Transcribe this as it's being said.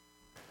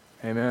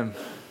Amen.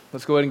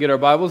 Let's go ahead and get our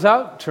Bibles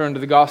out. Turn to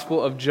the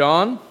Gospel of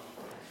John.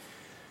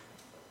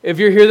 If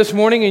you're here this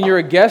morning and you're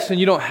a guest and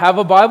you don't have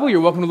a Bible,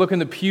 you're welcome to look in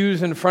the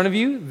pews in front of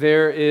you.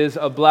 There is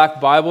a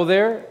black Bible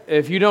there.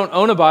 If you don't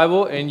own a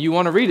Bible and you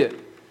want to read it,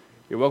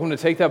 you're welcome to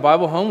take that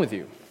Bible home with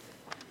you.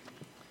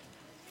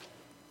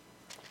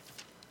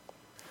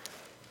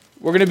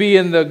 We're going to be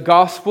in the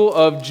Gospel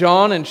of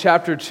John in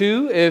chapter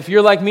 2. If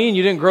you're like me and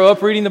you didn't grow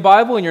up reading the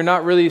Bible and you're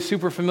not really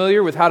super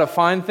familiar with how to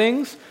find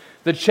things,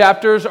 the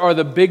chapters are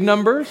the big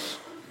numbers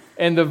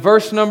and the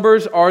verse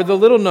numbers are the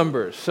little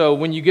numbers. So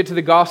when you get to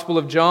the Gospel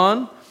of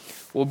John,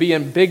 we'll be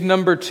in big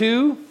number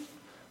 2,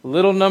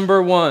 little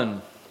number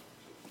 1.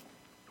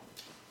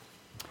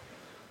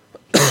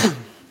 Let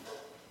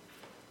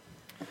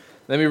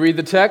me read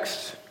the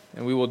text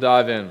and we will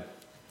dive in.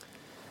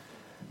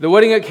 The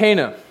wedding at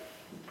Cana.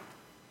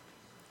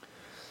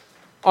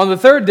 On the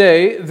third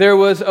day, there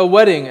was a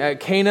wedding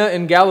at Cana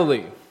in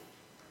Galilee,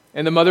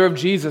 and the mother of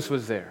Jesus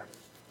was there.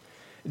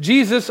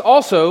 Jesus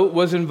also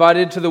was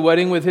invited to the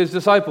wedding with his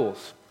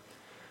disciples.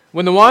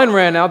 When the wine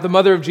ran out, the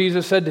mother of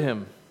Jesus said to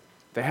him,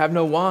 "They have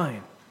no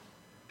wine."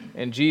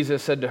 And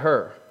Jesus said to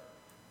her,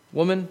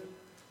 "Woman,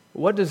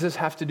 what does this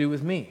have to do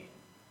with me?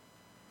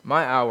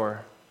 My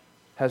hour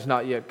has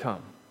not yet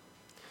come."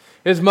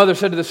 His mother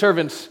said to the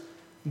servants,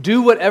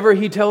 "Do whatever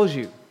he tells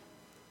you."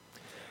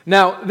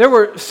 Now, there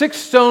were 6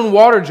 stone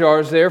water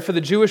jars there for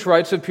the Jewish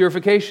rites of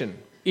purification,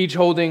 each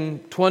holding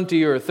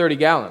 20 or 30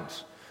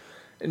 gallons.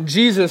 And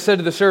Jesus said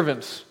to the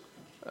servants,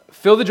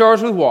 "Fill the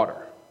jars with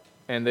water."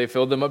 And they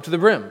filled them up to the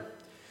brim.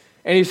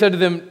 And he said to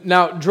them,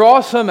 "Now draw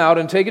some out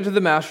and take it to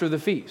the master of the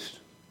feast."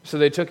 So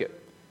they took it.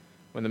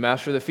 When the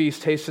master of the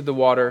feast tasted the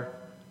water,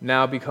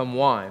 now become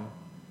wine,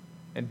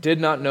 and did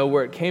not know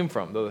where it came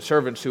from, though the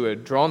servants who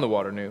had drawn the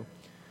water knew,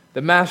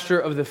 the master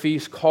of the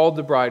feast called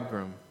the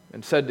bridegroom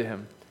and said to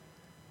him,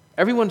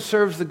 "Everyone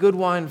serves the good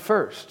wine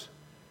first,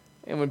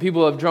 and when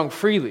people have drunk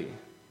freely,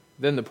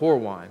 then the poor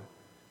wine.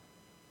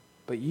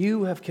 But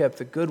you have kept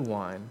the good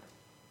wine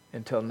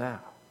until now."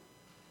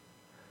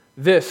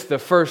 This, the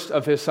first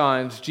of his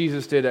signs,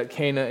 Jesus did at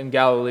Cana in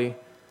Galilee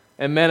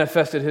and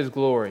manifested his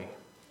glory,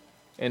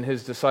 and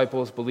his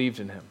disciples believed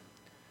in him.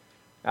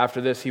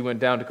 After this, he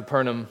went down to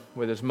Capernaum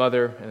with his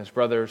mother and his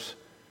brothers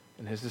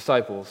and his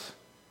disciples,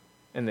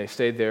 and they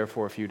stayed there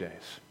for a few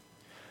days.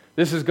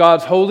 This is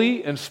God's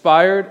holy,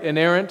 inspired,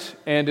 inerrant,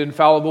 and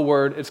infallible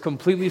word. It's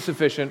completely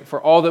sufficient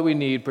for all that we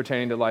need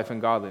pertaining to life and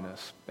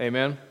godliness.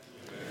 Amen?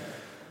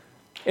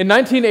 In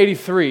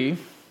 1983,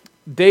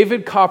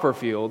 David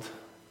Copperfield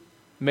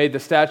made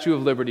the Statue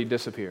of Liberty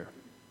disappear.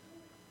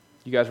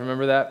 You guys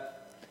remember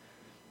that?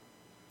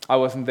 I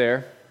wasn't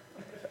there.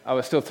 I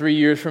was still 3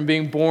 years from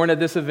being born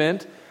at this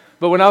event.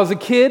 But when I was a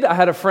kid, I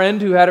had a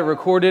friend who had it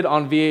recorded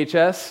on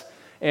VHS.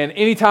 And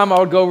anytime I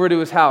would go over to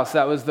his house,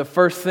 that was the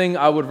first thing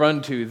I would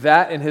run to.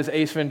 That and his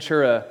Ace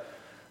Ventura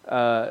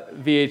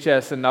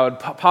VHS. And I would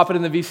pop it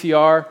in the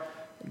VCR.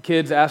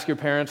 Kids, ask your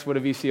parents what a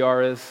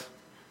VCR is.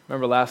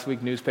 Remember last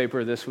week,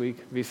 newspaper, this week,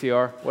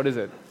 VCR? What is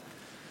it?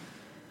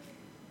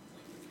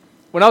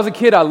 When I was a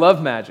kid, I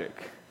loved magic.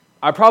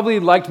 I probably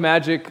liked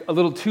magic a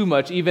little too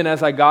much, even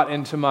as I got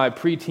into my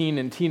preteen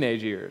and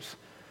teenage years.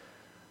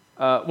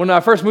 When I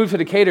first moved to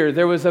Decatur,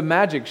 there was a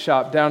magic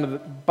shop down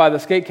by the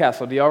skate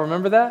castle. Do y'all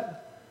remember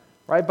that?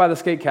 Right by the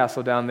skate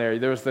castle down there.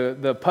 There was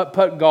the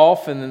putt-putt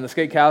golf and then the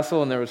skate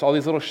castle, and there was all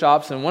these little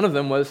shops, and one of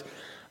them was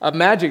a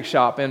magic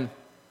shop. And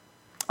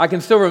I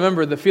can still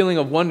remember the feeling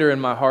of wonder in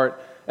my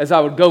heart as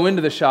I would go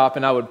into the shop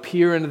and I would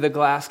peer into the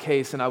glass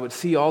case and I would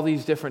see all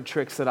these different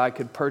tricks that I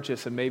could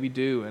purchase and maybe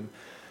do. And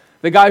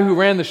the guy who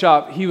ran the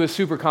shop, he was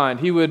super kind.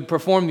 He would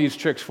perform these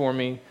tricks for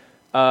me,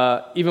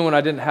 even when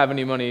I didn't have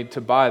any money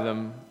to buy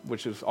them,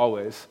 which was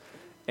always.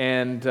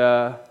 And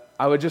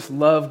I would just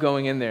love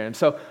going in there. And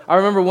so I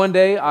remember one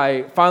day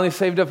I finally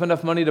saved up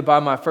enough money to buy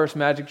my first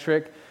magic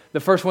trick.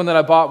 The first one that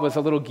I bought was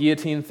a little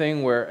guillotine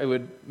thing where it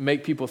would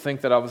make people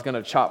think that I was going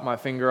to chop my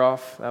finger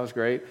off. That was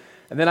great.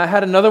 And then I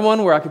had another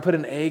one where I could put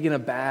an egg in a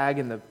bag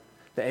and the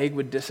egg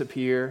would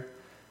disappear.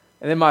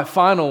 And then my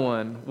final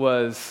one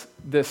was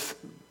this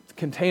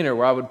container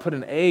where I would put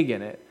an egg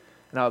in it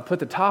and I would put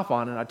the top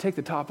on and I'd take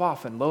the top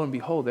off and lo and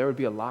behold, there would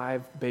be a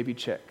live baby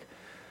chick.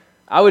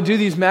 I would do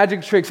these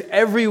magic tricks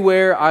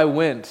everywhere I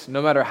went.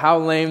 No matter how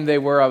lame they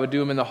were, I would do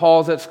them in the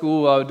halls at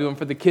school. I would do them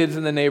for the kids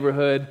in the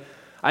neighborhood.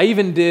 I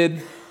even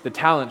did the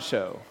talent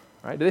show.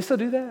 Right? Do they still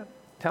do that?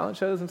 Talent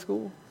shows in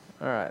school?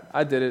 All right.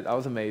 I did it. I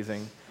was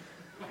amazing.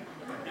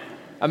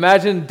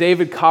 Imagine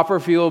David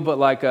Copperfield, but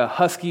like a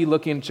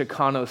husky-looking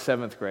Chicano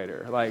 7th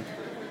grader. Like,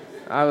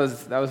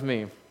 that was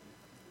me.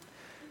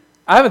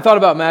 I haven't thought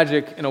about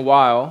magic in a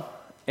while,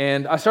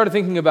 and I started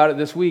thinking about it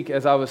this week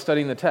as I was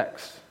studying the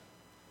text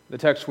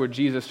where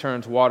Jesus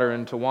turns water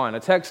into wine. A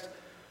text,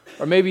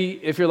 or maybe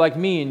if you're like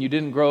me and you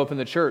didn't grow up in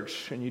the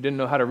church and you didn't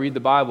know how to read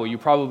the Bible, you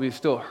probably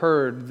still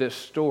heard this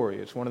story.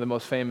 It's one of the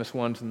most famous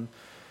ones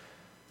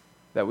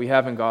that we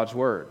have in God's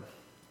Word.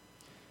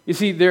 You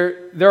see,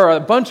 there are a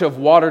bunch of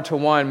water to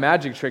wine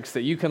magic tricks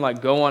that you can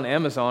like go on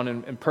Amazon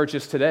and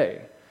purchase today.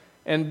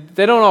 And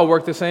they don't all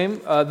work the same.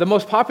 The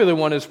most popular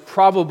one is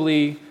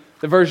probably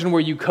the version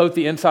where you coat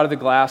the inside of the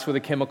glass with a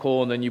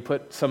chemical and then you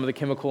put some of the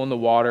chemical in the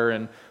water,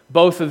 and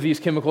both of these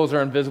chemicals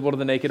are invisible to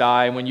the naked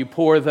eye. And when you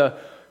pour the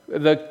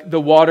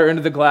water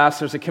into the glass,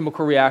 there's a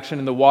chemical reaction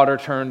and the water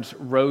turns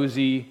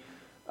rosy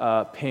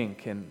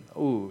pink. And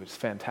it's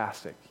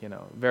fantastic,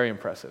 very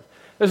impressive.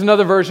 There's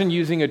another version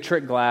using a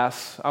trick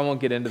glass. I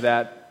won't get into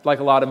that. Like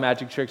a lot of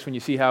magic tricks, when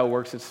you see how it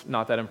works, it's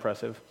not that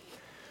impressive.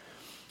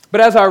 But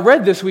as I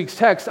read this week's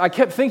text, I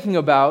kept thinking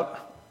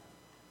about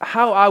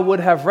how I would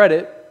have read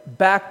it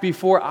back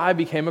before I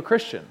became a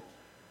Christian.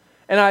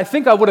 And I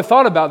think I would have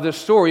thought about this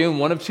story in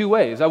one of two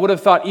ways. I would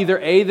have thought either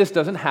A, this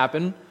doesn't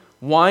happen,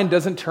 wine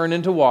doesn't turn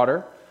into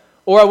water,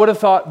 or I would have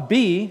thought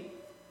B,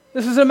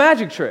 this is a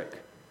magic trick.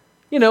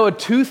 A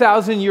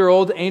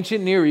 2,000-year-old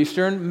ancient Near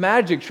Eastern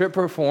magic trick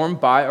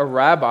performed by a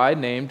rabbi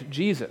named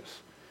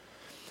Jesus.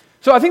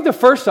 So I think the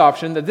first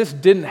option, that this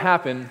didn't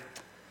happen,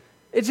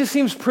 it just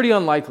seems pretty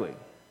unlikely.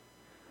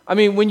 I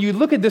mean, when you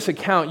look at this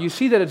account, you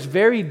see that it's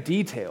very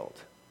detailed.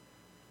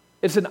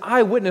 It's an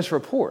eyewitness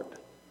report.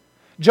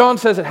 John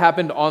says it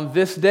happened on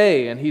this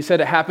day, and he said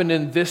it happened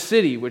in this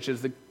city, which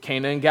is the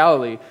Cana in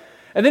Galilee.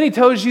 And then he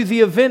tells you the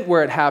event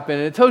where it happened,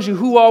 and it tells you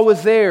who all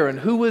was there and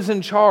who was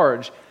in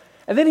charge.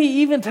 And then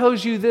he even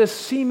tells you this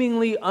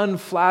seemingly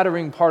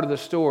unflattering part of the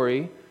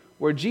story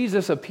where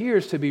Jesus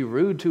appears to be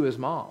rude to his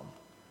mom.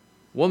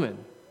 Woman,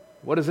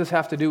 what does this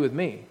have to do with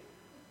me?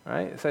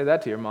 Right? Say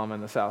that to your mom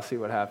in the South, see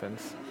what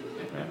happens.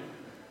 Right?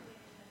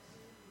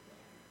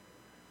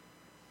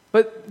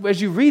 But as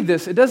you read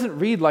this, it doesn't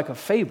read like a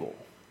fable.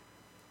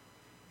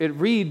 It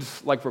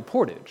reads like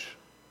reportage.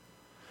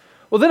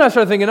 Well, then I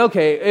started thinking,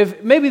 okay,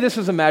 if maybe this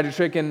was a magic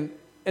trick, and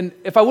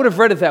if I would have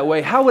read it that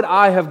way, how would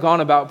I have gone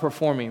about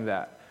performing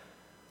that?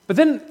 But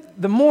then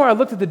the more I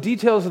looked at the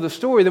details of the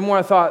story, the more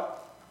I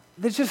thought,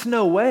 there's just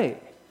no way.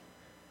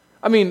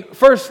 I mean,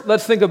 first,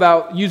 let's think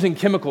about using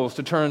chemicals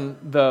to turn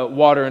the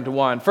water into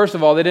wine. First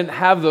of all, they didn't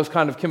have those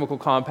kind of chemical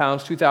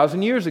compounds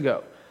 2,000 years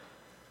ago.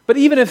 But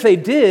even if they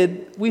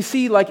did, we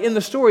see, like in the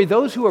story,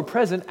 those who were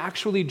present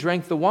actually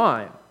drank the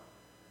wine.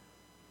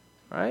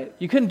 Right?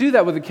 You couldn't do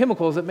that with the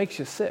chemicals, it makes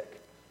you sick.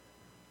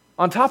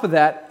 On top of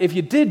that, if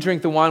you did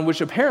drink the wine,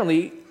 which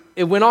apparently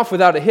it went off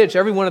without a hitch,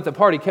 everyone at the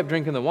party kept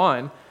drinking the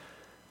wine.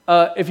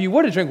 If you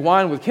were to drink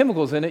wine with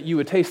chemicals in it, you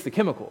would taste the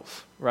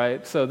chemicals,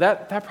 right? So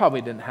that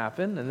probably didn't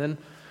happen. And then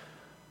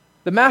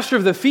the master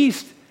of the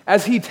feast,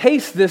 as he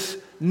tastes this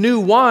new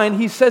wine,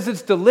 he says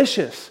it's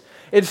delicious.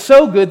 It's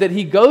so good that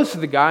he goes to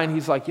the guy and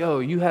he's like, yo,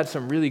 you had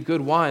some really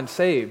good wine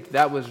saved.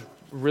 That was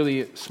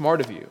really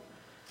smart of you.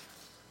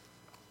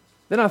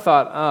 Then I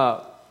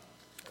thought,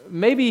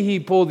 maybe he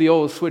pulled the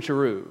old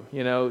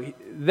switcheroo.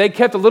 They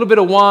kept a little bit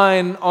of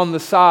wine on the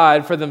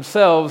side for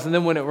themselves, and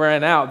then when it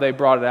ran out, they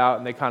brought it out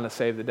and they kind of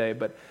saved the day.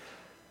 But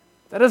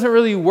that doesn't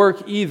really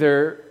work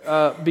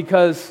either,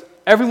 because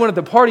everyone at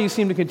the party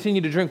seemed to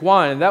continue to drink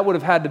wine, and that would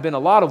have had to have been a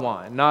lot of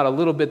wine, not a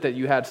little bit that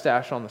you had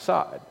stashed on the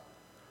side.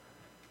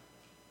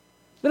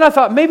 Then I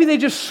thought maybe they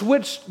just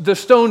switched the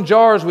stone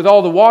jars with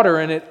all the water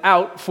in it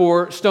out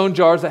for stone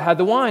jars that had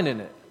the wine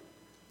in it.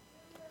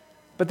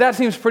 But that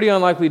seems pretty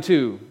unlikely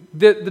too.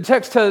 The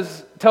text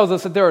tells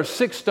us that there are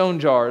 6 stone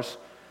jars.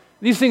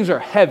 These things are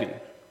heavy.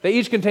 They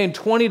each contain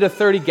 20 to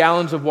 30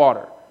 gallons of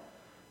water.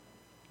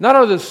 Not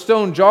are the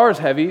stone jars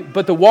heavy,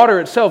 but the water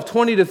itself,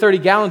 20 to 30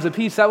 gallons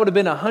apiece, that would have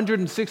been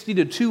 160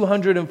 to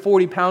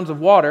 240 pounds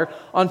of water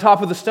on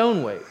top of the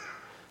stone weight.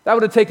 That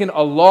would have taken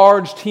a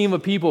large team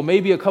of people,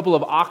 maybe a couple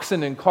of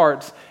oxen and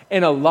carts,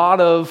 and a lot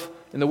of,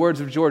 in the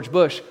words of George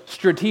Bush,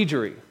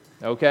 strategery,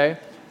 okay?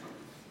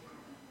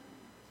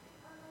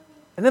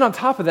 And then on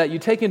top of that, you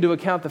take into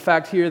account the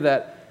fact here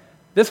that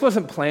this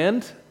wasn't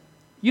planned.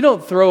 You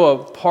don't throw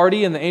a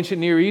party in the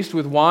ancient Near East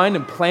with wine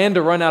and plan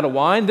to run out of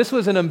wine. This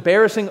was an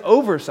embarrassing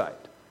oversight.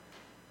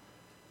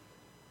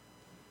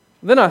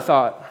 Then I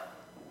thought,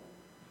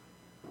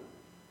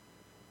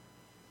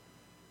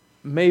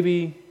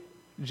 maybe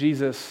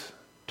Jesus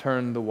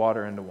turned the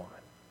water into wine.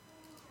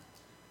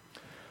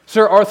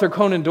 Sir Arthur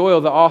Conan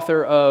Doyle, the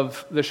author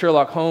of the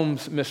Sherlock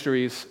Holmes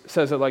mysteries,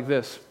 says it like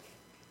this: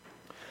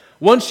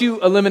 once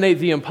you eliminate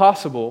the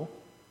impossible,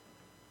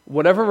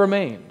 whatever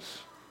remains,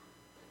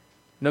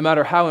 no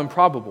matter how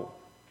improbable,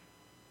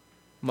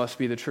 must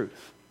be the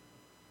truth.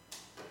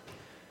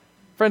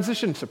 Friends, this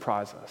shouldn't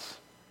surprise us.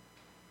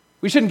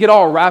 We shouldn't get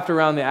all wrapped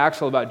around the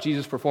axle about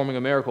Jesus performing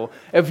a miracle.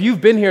 If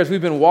you've been here as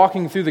we've been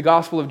walking through the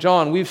Gospel of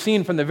John, we've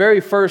seen from the very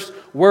first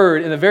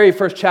word in the very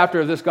first chapter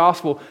of this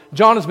Gospel,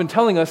 John has been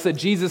telling us that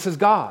Jesus is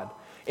God.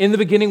 In the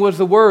beginning was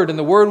the Word, and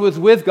the Word was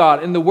with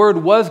God, and the Word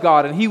was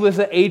God, and He was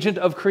the agent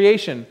of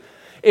creation.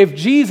 If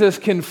Jesus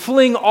can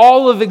fling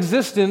all of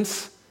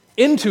existence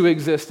into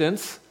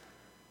existence,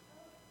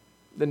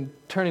 then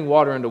turning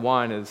water into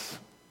wine is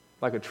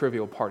like a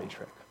trivial party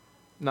trick.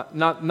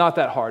 Not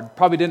that hard.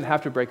 Probably didn't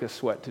have to break a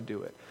sweat to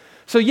do it.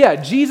 So yeah,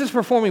 Jesus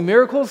performing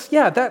miracles,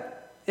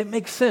 it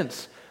makes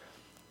sense.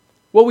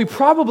 What we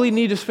probably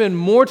need to spend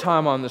more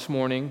time on this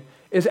morning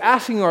is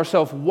asking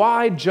ourselves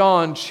why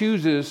John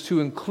chooses to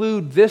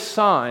include this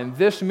sign,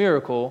 this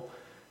miracle,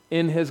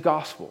 in his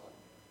gospel.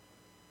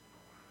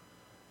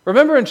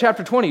 Remember in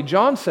chapter 20,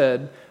 John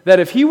said that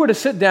if he were to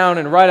sit down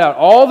and write out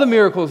all the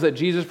miracles that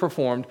Jesus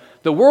performed,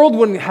 the world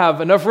wouldn't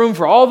have enough room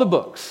for all the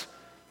books.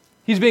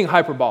 He's being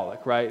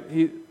hyperbolic, right?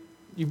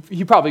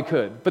 He probably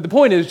could. But the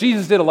point is,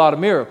 Jesus did a lot of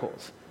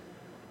miracles.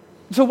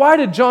 So why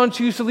did John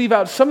choose to leave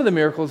out some of the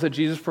miracles that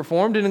Jesus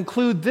performed and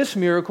include this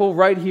miracle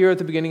right here at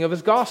the beginning of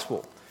his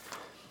gospel?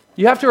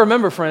 You have to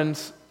remember,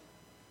 friends,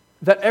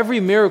 that every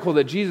miracle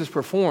that Jesus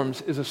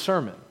performs is a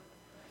sermon.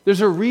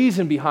 There's a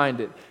reason behind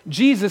it.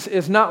 Jesus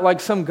is not like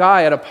some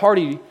guy at a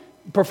party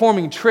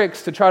performing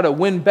tricks to try to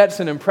win bets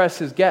and impress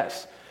his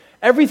guests.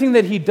 Everything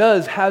that he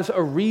does has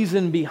a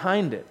reason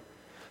behind it.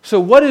 So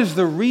what is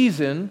the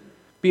reason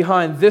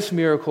behind this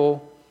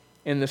miracle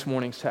in this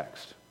morning's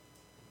text?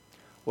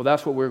 Well,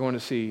 that's what we're going to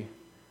see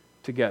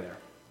together.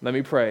 Let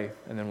me pray,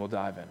 and then we'll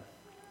dive in.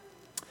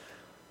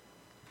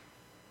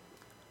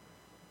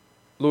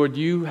 Lord,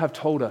 you have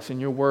told us in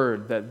your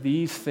word that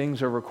these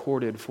things are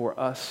recorded for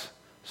us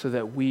so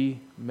that we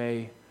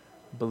may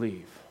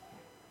believe.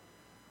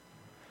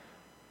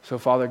 So,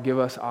 Father, give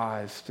us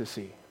eyes to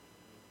see.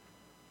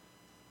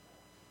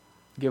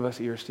 Give us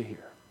ears to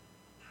hear.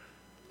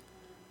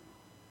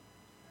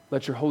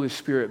 Let your Holy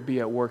Spirit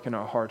be at work in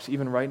our hearts,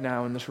 even right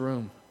now in this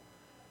room,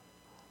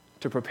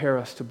 to prepare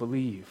us to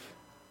believe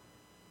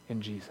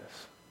in Jesus.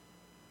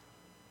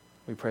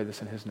 We pray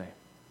this in his name.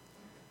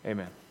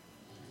 Amen.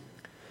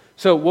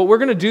 So what we're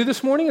going to do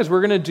this morning is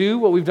we're going to do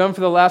what we've done for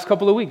the last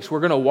couple of weeks.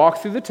 We're going to walk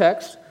through the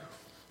text.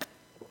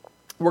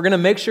 We're going to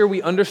make sure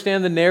we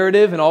understand the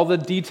narrative and all the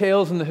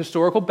details and the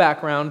historical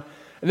background,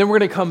 and then we're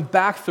going to come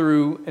back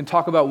through and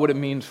talk about what it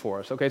means for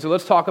us. Okay, so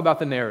let's talk about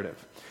the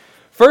narrative.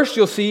 First,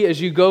 you'll see as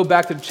you go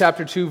back to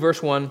chapter 2,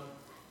 verse 1,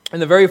 in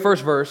the very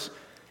first verse,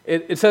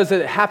 it says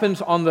that it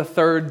happens on the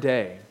third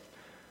day.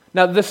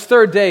 Now, this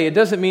third day, it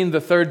doesn't mean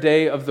the third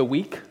day of the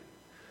week.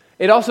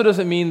 It also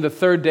doesn't mean the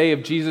third day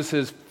of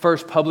Jesus'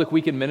 first public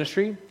week in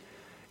ministry.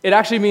 It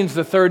actually means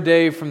the third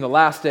day from the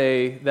last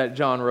day that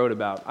John wrote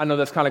about. I know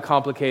that's kind of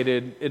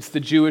complicated. It's the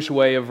Jewish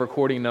way of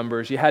recording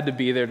numbers. You had to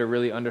be there to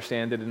really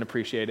understand it and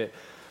appreciate it.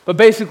 But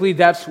basically,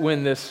 that's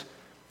when this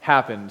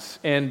happens.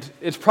 And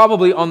it's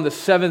probably on the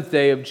seventh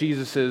day of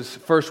Jesus'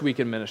 first week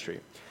in ministry.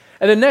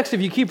 And then next,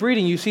 if you keep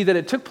reading, you see that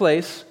it took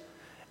place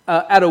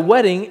at a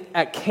wedding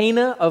at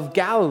Cana of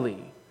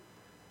Galilee.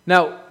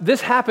 Now,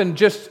 this happened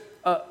just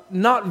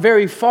not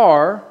very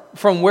far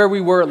from where we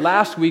were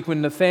last week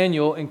when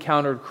Nathanael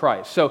encountered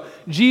Christ. So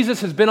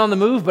Jesus has been on the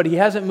move, but he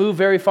hasn't moved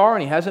very far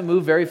and he hasn't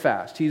moved very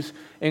fast. He's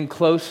in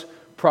close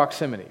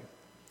proximity.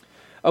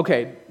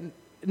 Okay,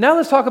 now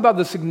let's talk about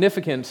the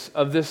significance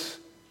of this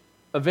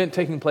event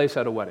taking place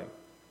at a wedding.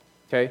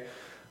 Okay,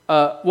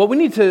 what we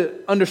need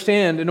to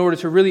understand in order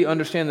to really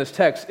understand this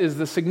text is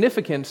the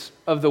significance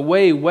of the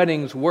way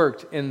weddings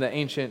worked in the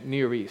ancient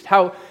Near East,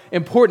 how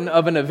important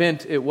of an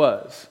event it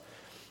was.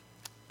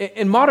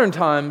 In modern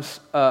times,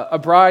 a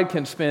bride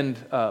can spend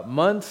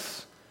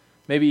months,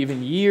 maybe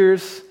even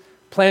years,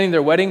 planning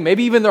their wedding,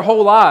 maybe even their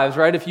whole lives,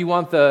 right? If you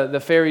want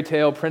the fairy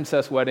tale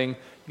princess wedding,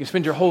 you can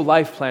spend your whole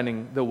life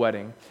planning the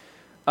wedding.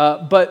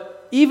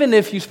 But even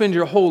if you spend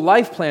your whole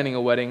life planning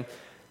a wedding,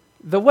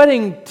 the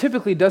wedding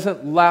typically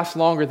doesn't last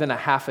longer than a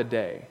half a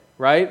day,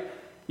 right?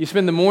 You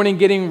spend the morning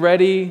getting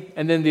ready,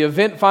 and then the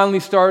event finally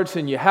starts,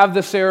 and you have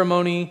the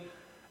ceremony,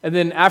 and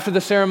then after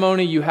the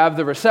ceremony, you have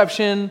the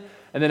reception,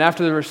 and then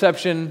after the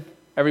reception,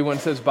 everyone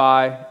says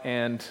bye,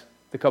 and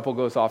the couple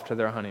goes off to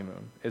their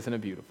honeymoon. Isn't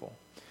it beautiful?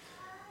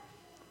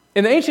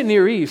 In the ancient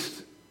Near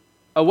East,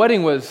 a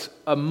wedding was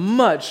a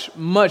much,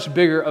 much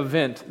bigger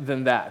event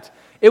than that.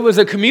 It was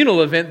a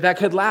communal event that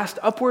could last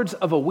upwards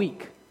of a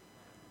week.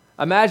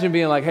 Imagine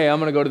being like, hey, I'm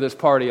going to go to this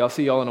party. I'll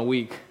see y'all in a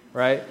week,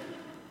 right?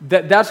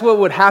 That's what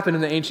would happen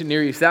in the ancient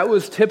Near East. That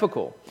was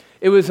typical.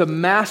 It was a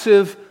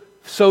massive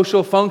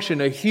social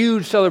function, a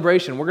huge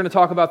celebration. We're going to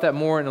talk about that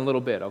more in a little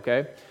bit,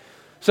 okay?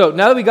 So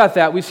now that we got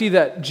that, we see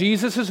that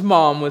Jesus'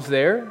 mom was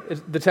there.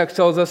 The text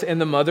tells us,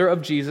 and the mother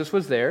of Jesus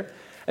was there.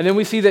 And then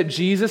we see that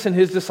Jesus and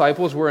his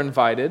disciples were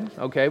invited.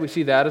 Okay, we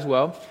see that as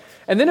well.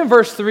 And then in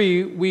verse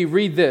 3, we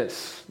read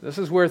this. This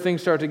is where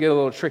things start to get a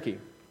little tricky.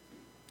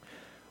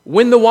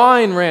 When the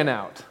wine ran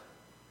out.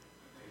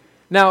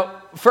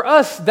 Now, for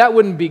us, that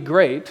wouldn't be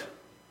great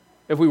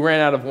if we ran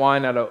out of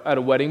wine at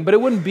a wedding, but it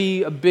wouldn't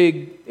be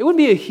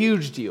a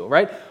huge deal,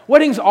 right?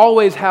 Weddings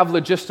always have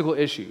logistical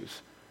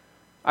issues.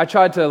 I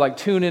tried to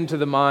tune into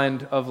the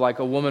mind of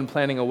a woman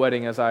planning a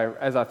wedding as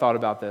I thought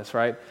about this,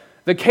 right?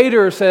 The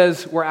caterer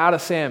says, we're out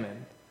of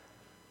salmon.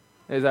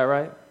 Is that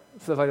right?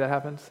 Stuff like that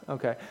happens?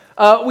 Okay.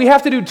 We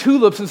have to do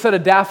tulips instead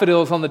of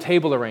daffodils on the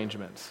table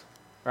arrangements,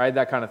 right?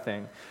 That kind of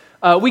thing.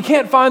 We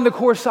can't find the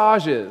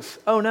corsages.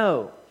 Oh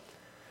no.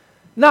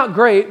 Not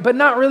great, but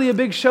not really a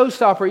big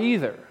showstopper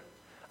either.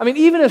 I mean,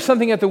 even if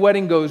something at the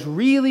wedding goes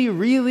really,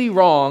 really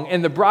wrong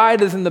and the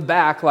bride is in the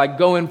back,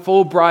 going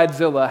full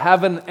bridezilla,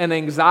 having an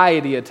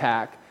anxiety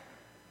attack,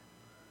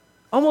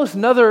 almost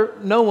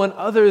no one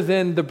other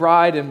than the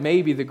bride and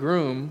maybe the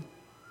groom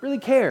really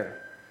care,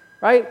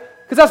 right?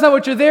 Because that's not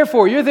what you're there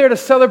for. You're there to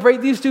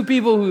celebrate these two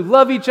people who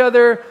love each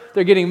other.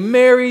 They're getting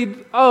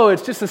married. Oh,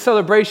 it's just a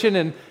celebration.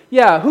 And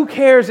yeah, who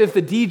cares if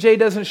the DJ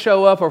doesn't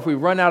show up or if we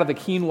run out of the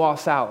quinoa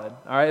salad?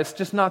 All right, it's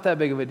just not that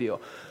big of a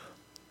deal.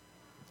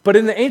 But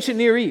in the ancient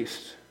Near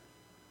East,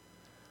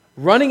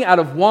 running out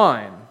of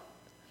wine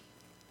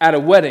at a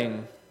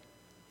wedding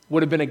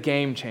would have been a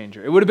game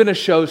changer. It would have been a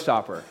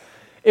showstopper.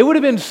 It would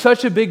have been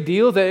such a big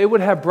deal that it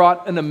would have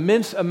brought an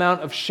immense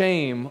amount of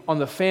shame on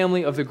the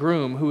family of the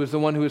groom, who was the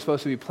one who was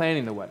supposed to be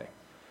planning the wedding.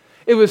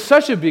 It was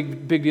such a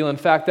big deal, in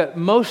fact, that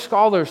most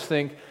scholars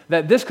think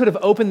that this could have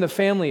opened the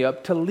family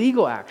up to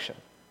legal action.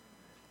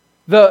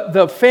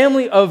 The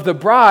family of the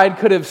bride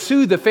could have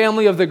sued the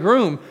family of the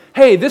groom.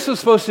 Hey, this was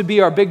supposed to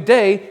be our big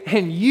day,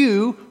 and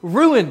you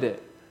ruined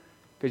it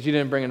because you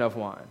didn't bring enough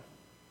wine.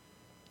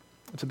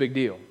 It's a big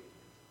deal.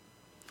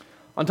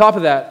 On top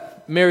of that,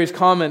 Mary's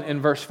comment in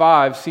verse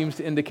 5 seems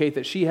to indicate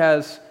that she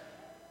has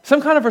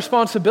some kind of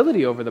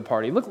responsibility over the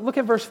party. Look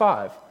at verse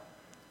 5.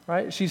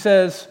 Right? She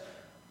says,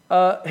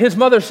 his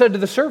mother said to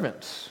the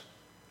servants,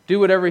 do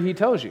whatever he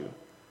tells you.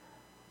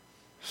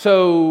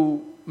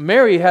 So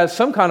Mary has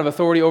some kind of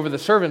authority over the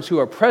servants who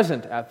are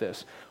present at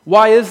this.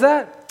 Why is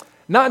that?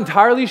 Not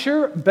entirely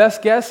sure.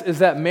 Best guess is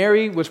that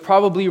Mary was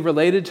probably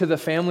related to the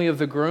family of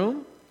the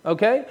groom.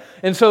 Okay?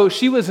 And so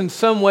she was in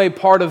some way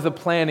part of the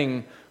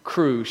planning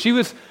crew. She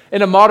was,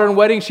 in a modern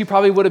wedding, she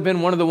probably would have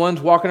been one of the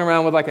ones walking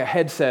around with like a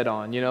headset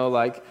on,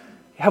 like,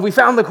 have we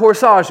found the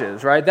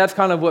corsages, right? That's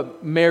kind of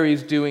what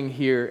Mary's doing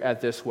here at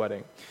this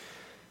wedding.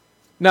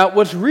 Now,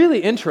 what's really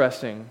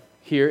interesting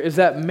here is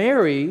that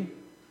Mary,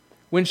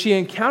 when she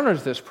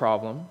encounters this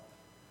problem,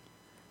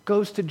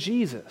 goes to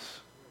Jesus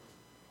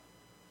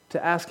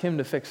to ask him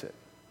to fix it.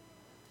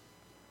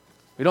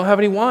 We don't have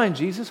any wine,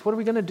 Jesus. What are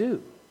we going to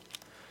do?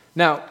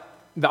 Now,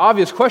 the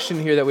obvious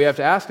question here that we have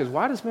to ask is,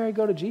 why does Mary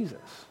go to Jesus?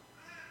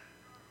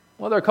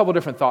 Well, there are a couple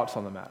different thoughts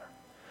on the matter.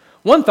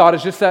 One thought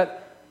is just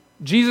that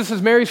Jesus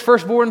is Mary's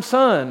firstborn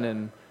son,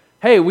 and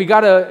hey, what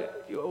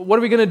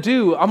are we going to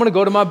do? I'm going to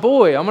go to my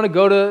boy. I'm going to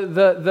go to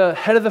the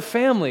head of the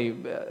family.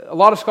 A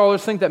lot of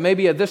scholars think that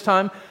maybe at this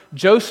time,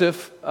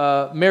 Joseph,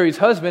 Mary's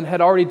husband,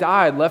 had already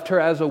died, left her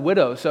as a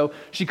widow. So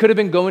she could have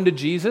been going to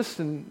Jesus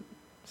and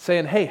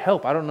saying, hey,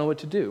 help, I don't know what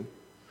to do.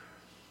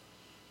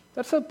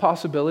 That's a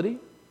possibility.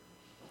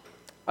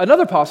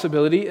 Another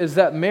possibility is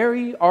that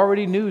Mary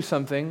already knew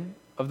something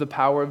of the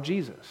power of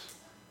Jesus.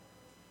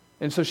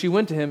 And so she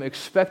went to him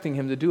expecting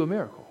him to do a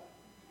miracle.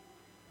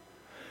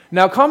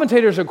 Now,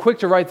 commentators are quick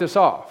to write this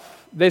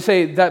off. They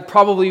say that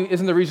probably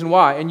isn't the reason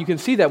why, and you can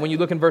see that when you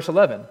look in verse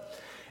 11.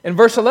 In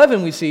verse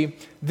 11, we see,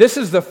 this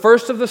is the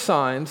first of the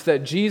signs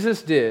that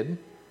Jesus did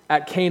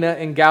at Cana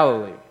in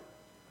Galilee.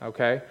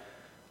 Okay?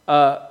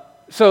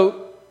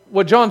 So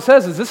what John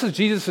says is this is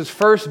Jesus'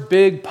 first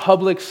big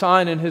public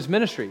sign in his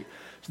ministry.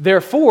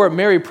 Therefore,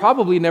 Mary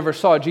probably never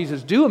saw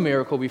Jesus do a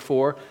miracle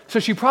before, so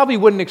she probably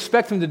wouldn't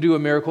expect him to do a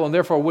miracle and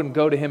therefore wouldn't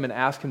go to him and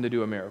ask him to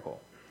do a miracle.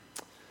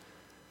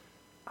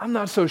 I'm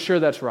not so sure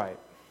that's right.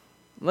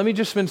 Let me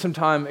just spend some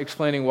time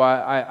explaining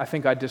why I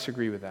think I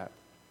disagree with that.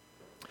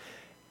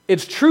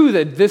 It's true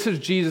that this is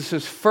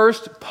Jesus'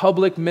 first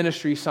public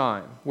ministry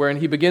sign, wherein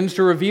he begins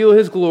to reveal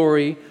his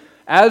glory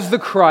as the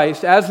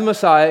Christ, as the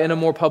Messiah, in a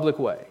more public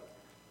way.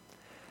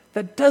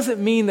 That doesn't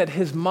mean that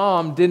his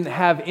mom didn't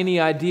have any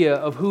idea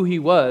of who he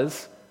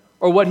was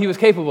or what he was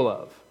capable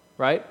of,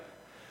 right?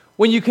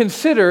 When you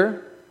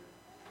consider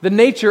the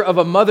nature of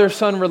a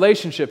mother-son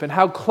relationship and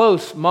how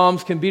close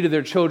moms can be to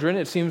their children,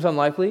 it seems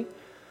unlikely.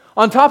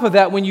 On top of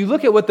that, when you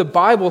look at what the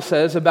Bible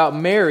says about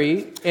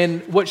Mary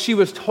and what she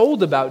was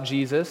told about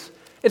Jesus,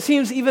 it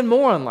seems even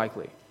more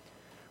unlikely,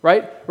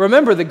 right?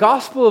 Remember, the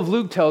Gospel of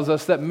Luke tells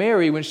us that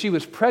Mary, when she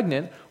was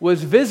pregnant,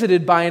 was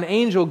visited by an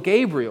angel,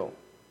 Gabriel.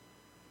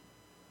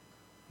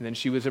 And then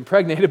she was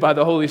impregnated by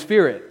the Holy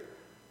Spirit.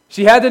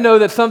 She had to know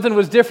that something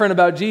was different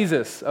about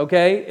Jesus,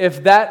 okay?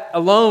 If that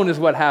alone is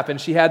what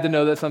happened, she had to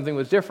know that something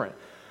was different.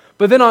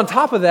 But then on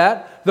top of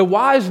that, the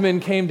wise men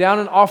came down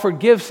and offered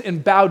gifts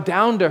and bowed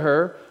down to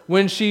her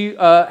when she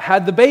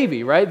had the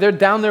baby, right? They're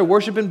down there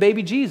worshiping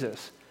baby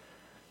Jesus.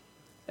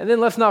 And then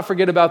let's not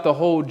forget about the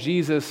whole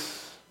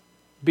Jesus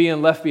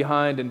being left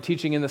behind and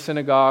teaching in the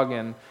synagogue,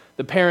 and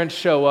the parents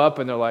show up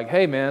and they're like,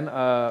 hey man,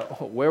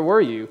 where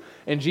were you?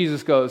 And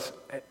Jesus goes,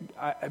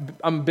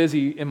 I'm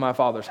busy in my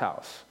Father's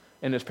house.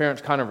 And his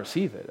parents kind of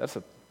receive it. That's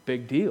a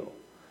big deal.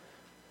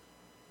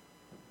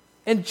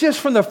 And just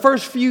from the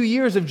first few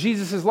years of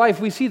Jesus' life,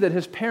 we see that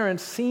his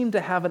parents seem to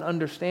have an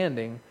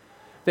understanding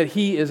that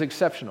he is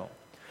exceptional.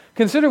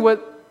 Consider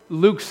what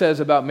Luke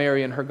says about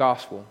Mary in her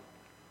gospel.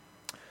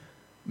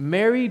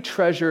 Mary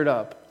treasured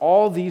up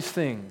all these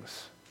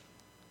things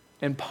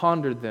and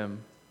pondered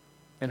them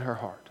in her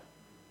heart.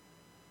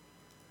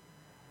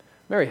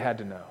 Mary had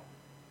to know.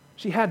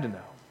 She had to know.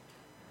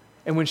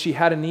 And when she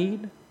had a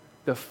need,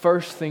 the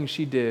first thing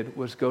she did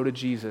was go to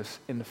Jesus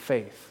in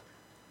faith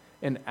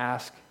and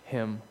ask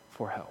him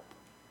for help.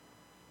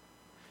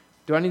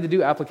 Do I need to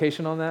do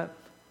application on that?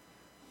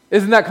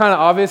 Isn't that kind of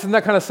obvious? Isn't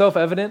that kind of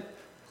self-evident?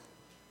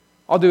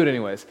 I'll do it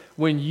anyways.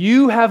 When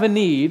you have a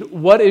need,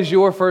 what is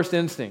your first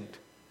instinct?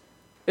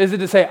 Is it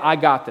to say, I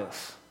got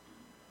this?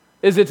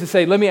 Is it to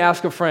say, let me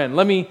ask a friend,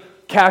 let me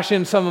cash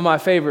in some of my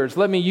favors,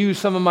 let me use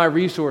some of my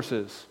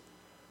resources?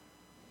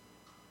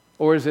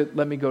 Or is it,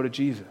 let me go to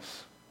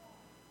Jesus,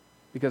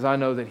 because I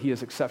know that he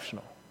is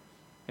exceptional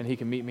and he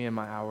can meet me in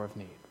my hour of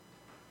need?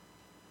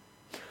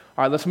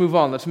 All right, let's move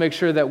on. Let's make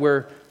sure that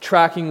we're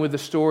tracking with the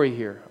story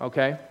here,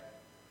 okay?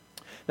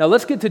 Now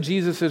let's get to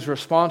Jesus'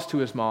 response to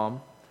his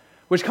mom,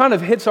 which kind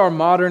of hits our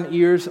modern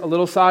ears a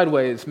little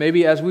sideways.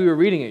 Maybe as we were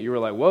reading it, you were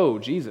like, whoa,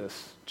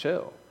 Jesus,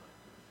 chill.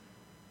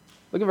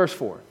 Look at verse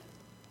 4.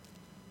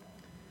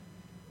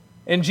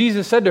 And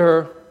Jesus said to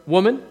her,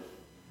 woman,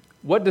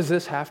 what does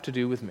this have to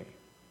do with me?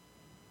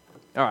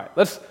 All right,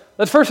 let's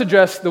first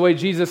address the way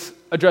Jesus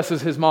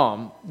addresses his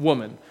mom,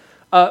 woman.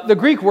 The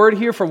Greek word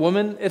here for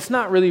woman, it's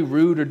not really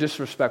rude or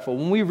disrespectful.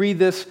 When we read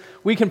this,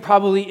 we can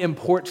probably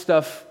import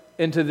stuff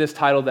into this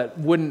title that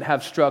wouldn't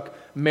have struck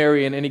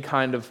Mary in any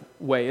kind of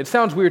way. It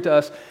sounds weird to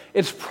us.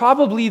 It's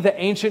probably the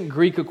ancient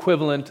Greek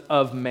equivalent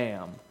of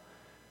ma'am.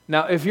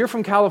 Now, if you're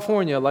from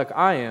California like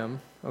I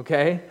am,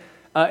 okay,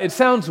 it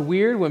sounds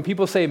weird when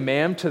people say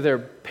ma'am to their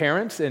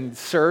parents and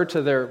sir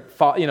to their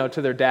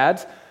to their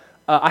dads.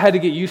 I had to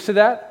get used to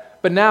that.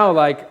 But now,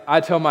 I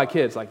tell my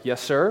kids,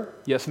 yes, sir,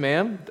 yes,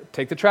 ma'am,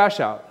 take the trash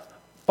out.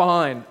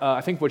 Fine.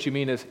 I think what you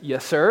mean is,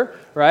 yes, sir,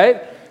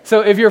 right?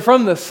 So if you're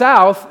from the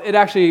South, it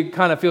actually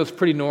kind of feels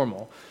pretty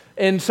normal.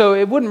 And so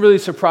it wouldn't really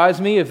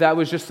surprise me if that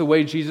was just the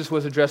way Jesus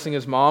was addressing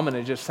his mom, and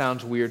it just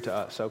sounds weird to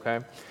us, okay?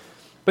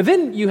 But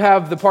then you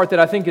have the part that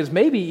I think is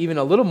maybe even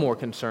a little more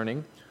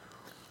concerning.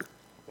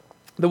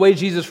 The way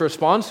Jesus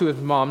responds to his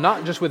mom,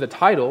 not just with a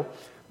title,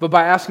 but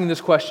by asking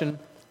this question,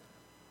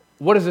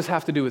 what does this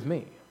have to do with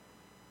me?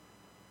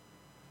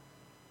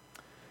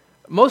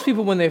 Most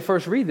people, when they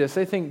first read this,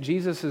 they think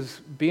Jesus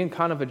is being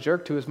kind of a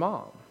jerk to his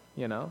mom,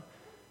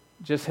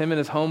 Just him and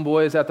his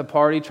homeboys at the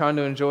party trying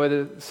to enjoy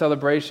the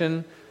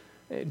celebration.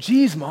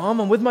 Geez, Mom,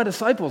 I'm with my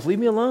disciples. Leave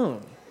me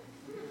alone.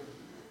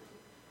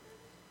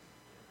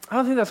 I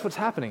don't think that's what's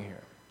happening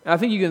here. And I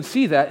think you can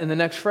see that in the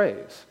next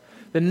phrase.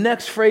 The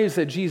next phrase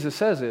that Jesus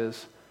says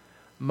is,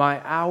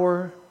 my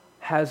hour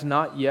has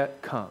not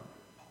yet come.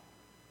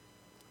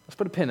 Let's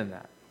put a pin in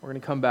that. We're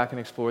going to come back and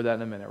explore that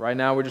in a minute. Right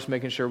now, we're just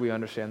making sure we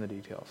understand the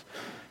details.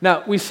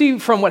 Now, we see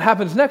from what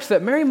happens next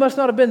that Mary must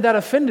not have been that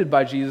offended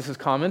by Jesus'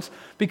 comments,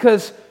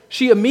 because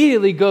she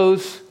immediately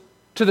goes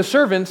to the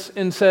servants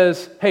and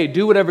says, hey,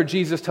 do whatever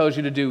Jesus tells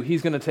you to do.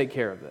 He's going to take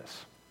care of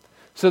this.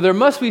 So there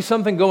must be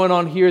something going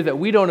on here that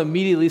we don't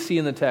immediately see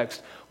in the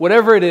text.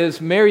 Whatever it is,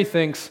 Mary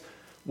thinks,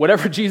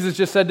 whatever Jesus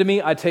just said to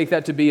me, I take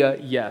that to be a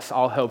yes,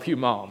 I'll help you,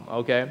 Mom,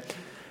 okay?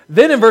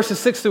 Then in verses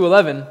 6 through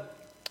 11,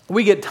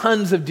 we get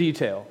tons of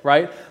detail,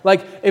 right?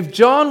 If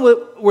John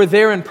were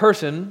there in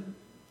person,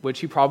 which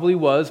he probably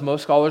was,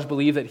 most scholars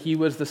believe that he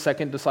was the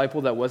second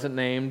disciple that wasn't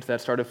named,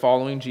 that started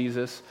following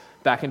Jesus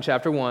back in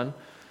chapter 1,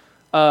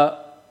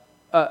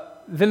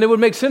 then it would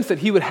make sense that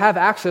he would have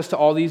access to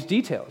all these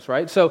details,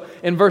 right? So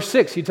in verse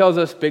 6, he tells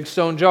us big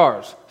stone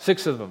jars,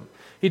 6 of them.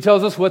 He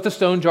tells us what the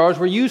stone jars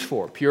were used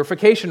for,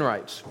 purification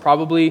rites,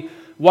 probably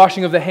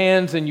washing of the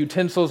hands and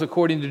utensils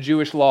according to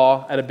Jewish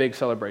law at a big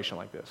celebration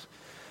like this.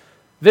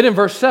 Then in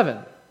verse 7,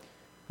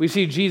 we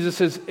see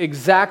Jesus'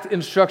 exact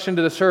instruction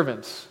to the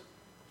servants.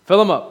 Fill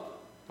them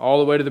up all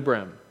the way to the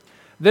brim.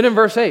 Then in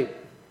verse 8,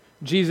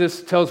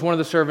 Jesus tells one of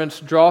the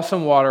servants, draw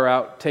some water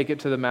out, take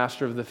it to the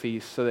master of the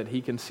feast so that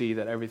he can see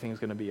that everything's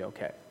going to be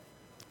okay.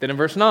 Then in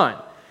verse 9,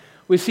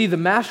 we see the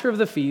master of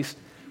the feast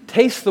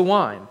taste the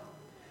wine.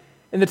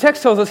 And the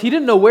text tells us he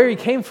didn't know where it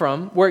came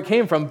from,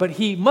 but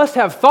he must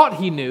have thought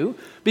he knew,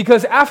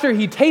 because after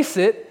he tastes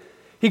it,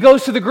 he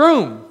goes to the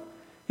groom.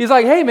 He's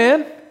like, hey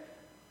man,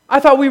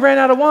 I thought we ran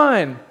out of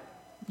wine.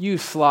 You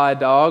sly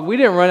dog. We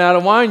didn't run out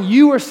of wine.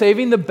 You were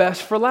saving the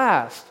best for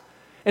last.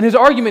 And his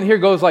argument here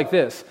goes like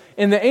this.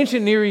 In the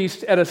ancient Near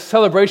East, at a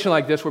celebration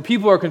like this, where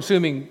people are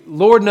consuming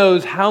Lord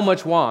knows how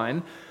much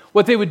wine,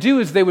 what they would do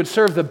is they would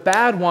serve the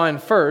bad wine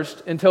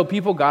first until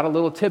people got a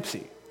little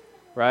tipsy,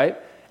 right?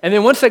 And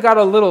then once they got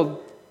a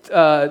little,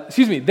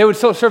 they would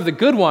still serve the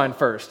good wine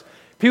first.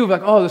 People would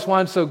be like, oh, this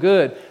wine's so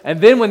good. And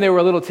then when they were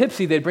a little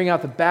tipsy, they'd bring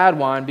out the bad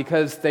wine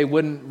because they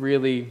wouldn't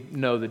really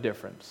know the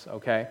difference,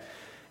 okay?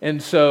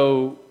 And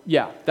so,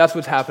 yeah, that's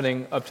what's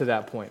happening up to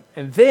that point.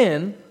 And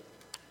then,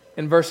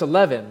 in verse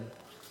 11,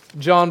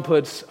 John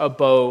puts a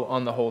bow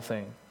on the whole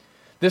thing.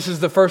 This is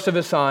the first of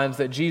his signs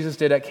that Jesus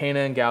did at Cana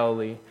in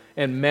Galilee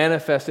and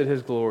manifested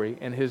his glory,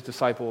 and his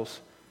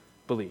disciples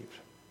believed.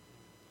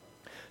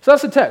 So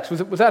that's the text.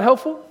 Was that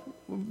helpful?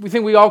 We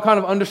think we all kind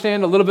of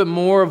understand a little bit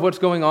more of what's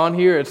going on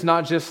here. It's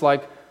not just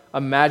like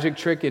a magic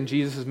trick in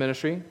Jesus'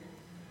 ministry.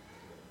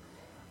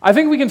 I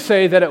think we can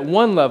say that at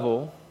one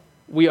level,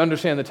 we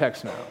understand the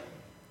text now.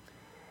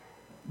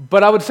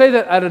 But I would say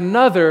that at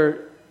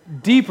another,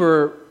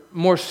 deeper,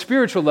 more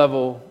spiritual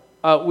level,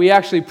 we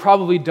actually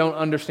probably don't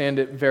understand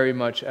it very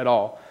much at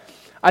all.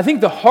 I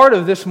think the heart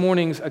of this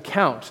morning's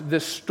account,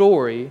 this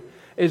story,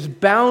 is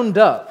bound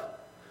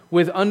up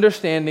with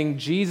understanding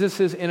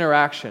Jesus'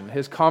 interaction,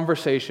 his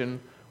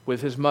conversation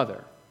with his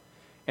mother.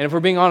 And if we're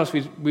being honest,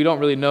 we don't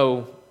really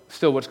know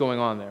still what's going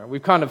on there.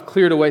 We've kind of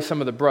cleared away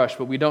some of the brush,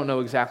 but we don't know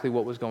exactly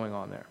what was going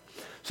on there.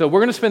 So we're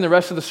going to spend the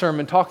rest of the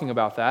sermon talking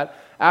about that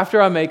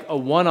after I make a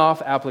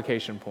one-off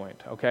application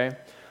point, okay?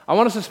 I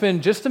want us to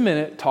spend just a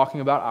minute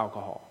talking about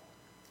alcohol.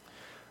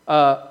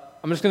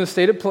 I'm just going to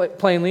state it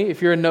plainly.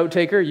 If you're a note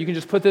taker, you can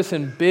just put this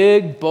in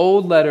big,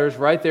 bold letters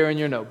right there in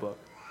your notebook.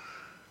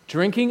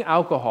 Drinking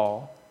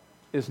alcohol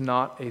is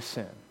not a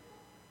sin.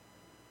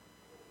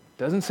 It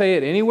doesn't say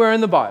it anywhere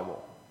in the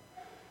Bible.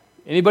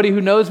 Anybody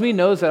who knows me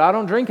knows that I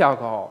don't drink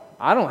alcohol.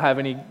 I don't have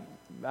any,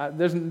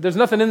 there's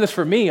nothing in this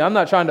for me. I'm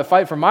not trying to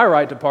fight for my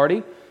right to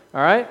party,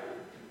 all right?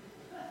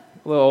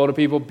 A little older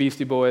people,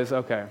 Beastie Boys,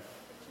 okay.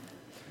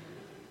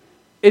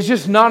 It's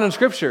just not in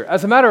Scripture.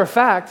 As a matter of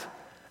fact,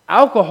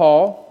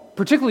 alcohol,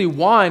 particularly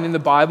wine in the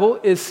Bible,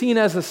 is seen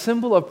as a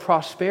symbol of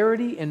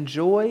prosperity and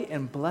joy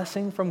and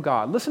blessing from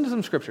God. Listen to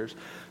some scriptures.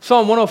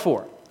 Psalm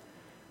 104.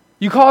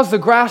 You cause the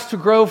grass to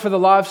grow for the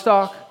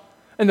livestock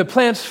and the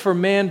plants for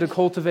man to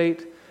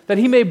cultivate, that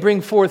he may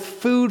bring forth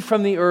food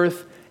from the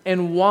earth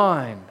and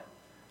wine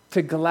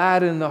to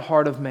gladden the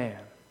heart of man.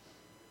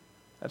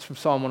 That's from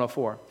Psalm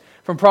 104.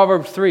 From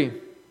Proverbs 3.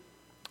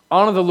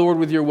 Honor the Lord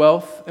with your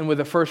wealth and with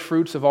the first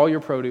fruits of all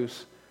your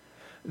produce.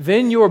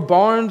 Then your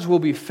barns will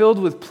be filled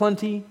with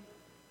plenty,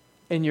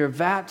 and your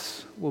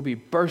vats will be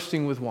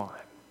bursting with wine.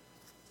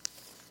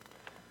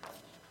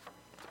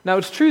 Now,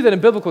 it's true that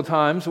in biblical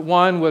times,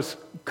 wine was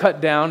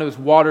cut down, it was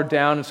watered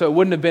down, and so it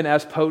wouldn't have been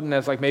as potent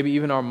as like maybe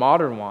even our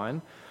modern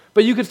wine,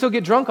 but you could still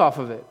get drunk off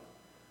of it,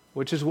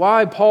 which is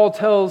why Paul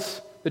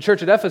tells the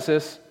church at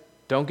Ephesus,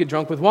 don't get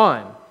drunk with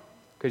wine,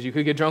 because you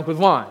could get drunk with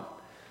wine.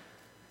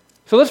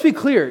 So let's be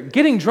clear,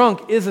 getting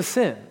drunk is a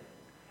sin.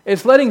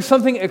 It's letting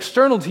something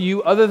external to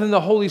you other than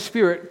the Holy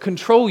Spirit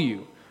control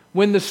you,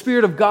 when the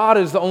Spirit of God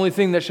is the only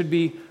thing that should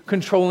be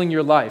controlling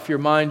your life, your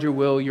mind, your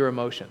will, your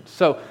emotions.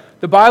 So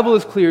the Bible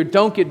is clear,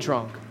 don't get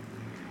drunk.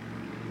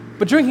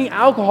 But drinking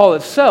alcohol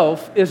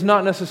itself is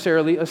not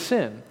necessarily a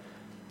sin.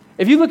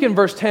 If you look in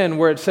verse 10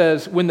 where it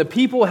says, when the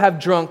people have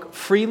drunk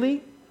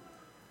freely,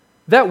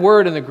 that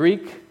word in the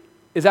Greek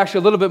is actually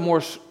a little bit more,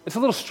 it's a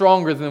little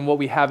stronger than what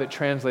we have it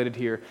translated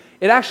here.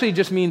 It actually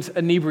just means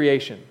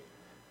inebriation,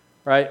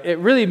 right? It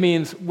really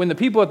means when the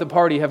people at the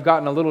party have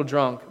gotten a little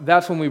drunk,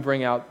 that's when we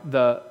bring out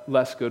the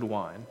less good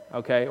wine,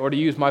 okay? Or to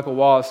use Michael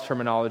Wallace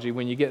terminology,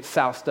 when you get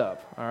soused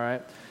up, all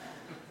right?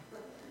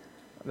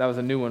 That was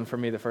a new one for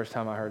me the first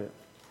time I heard it.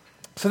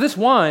 So this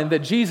wine that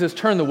Jesus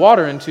turned the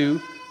water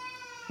into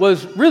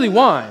was really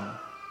wine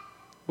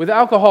with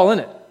alcohol in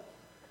it.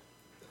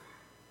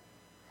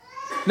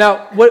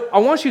 Now, what I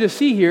want you to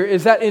see here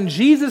is that in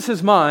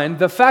Jesus' mind,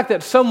 the fact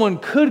that someone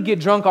could get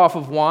drunk off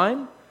of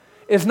wine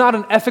is not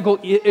an ethical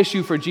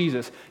issue for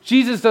Jesus.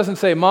 Jesus doesn't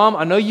say, Mom,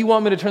 I know you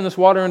want me to turn this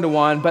water into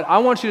wine, but I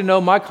want you to know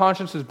my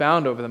conscience is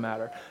bound over the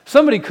matter.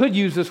 Somebody could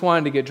use this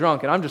wine to get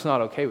drunk, and I'm just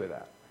not okay with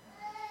that.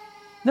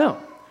 No.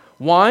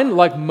 Wine,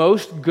 like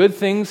most good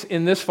things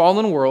in this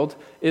fallen world,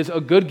 is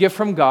a good gift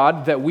from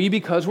God that we,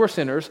 because we're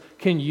sinners,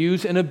 can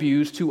use and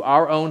abuse to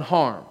our own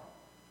harm.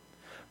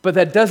 But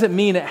that doesn't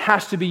mean it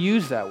has to be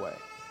used that way.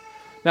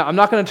 Now, I'm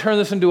not going to turn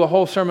this into a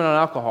whole sermon on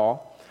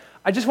alcohol.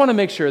 I just want to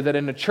make sure that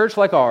in a church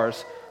like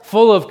ours,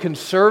 full of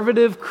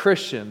conservative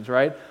Christians,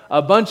 right,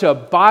 a bunch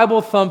of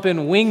Bible-thumping,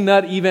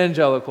 wingnut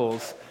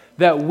evangelicals,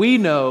 that we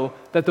know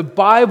that the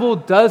Bible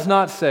does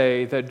not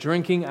say that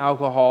drinking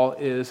alcohol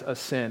is a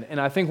sin. And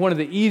I think one of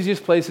the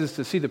easiest places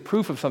to see the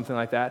proof of something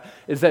like that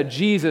is that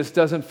Jesus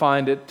doesn't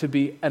find it to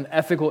be an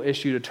ethical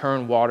issue to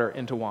turn water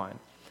into wine.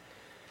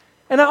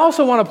 And I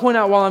also want to point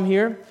out while I'm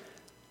here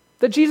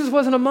that Jesus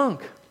wasn't a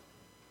monk.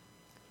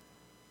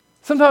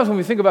 Sometimes when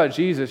we think about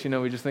Jesus,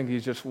 we just think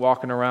he's just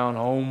walking around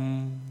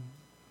home,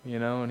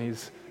 and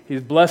he's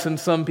blessing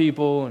some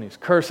people and he's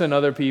cursing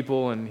other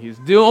people and he's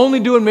only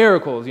doing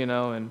miracles,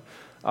 and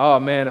oh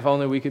man, if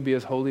only we could be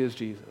as holy as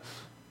Jesus.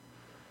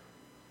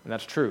 And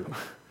that's true.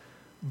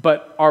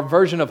 But our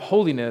version of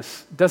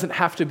holiness doesn't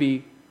have to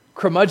be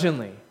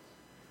curmudgeonly,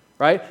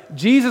 right?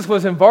 Jesus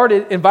was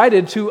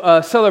invited to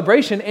a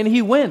celebration and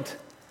he went.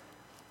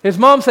 His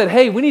mom said,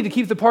 hey, we need to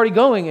keep the party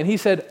going. And he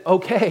said,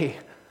 okay,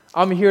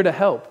 I'm here to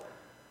help.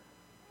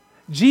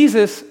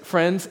 Jesus,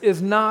 friends,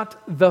 is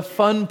not the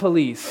fun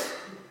police.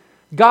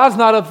 God's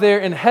not up there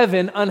in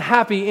heaven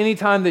unhappy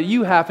anytime that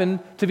you happen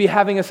to be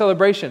having a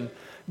celebration.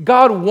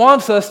 God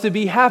wants us to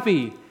be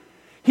happy.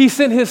 He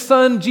sent his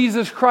son,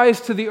 Jesus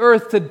Christ, to the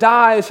earth to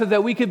die so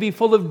that we could be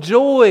full of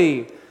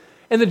joy.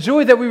 And the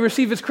joy that we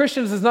receive as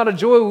Christians is not a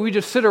joy where we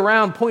just sit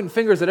around pointing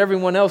fingers at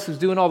everyone else who's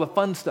doing all the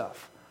fun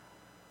stuff.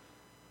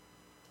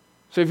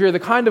 So if you're the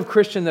kind of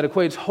Christian that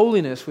equates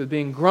holiness with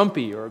being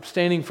grumpy or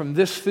abstaining from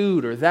this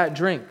food or that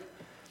drink,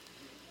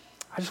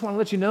 I just want to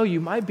let you know you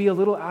might be a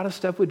little out of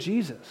step with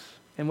Jesus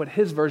and what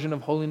his version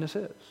of holiness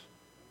is.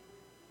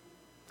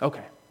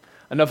 Okay,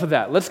 enough of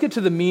that. Let's get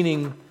to the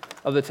meaning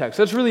of the text.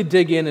 Let's really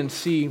dig in and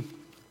see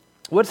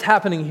what's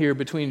happening here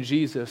between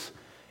Jesus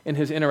and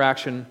his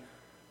interaction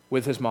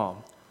with his mom.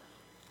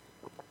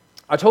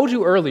 I told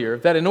you earlier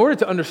that in order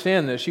to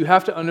understand this, you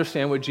have to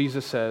understand what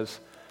Jesus says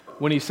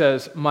when he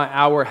says, "My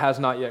hour has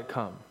not yet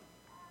come."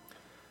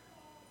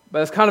 But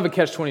that's kind of a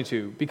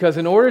catch-22, because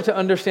in order to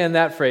understand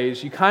that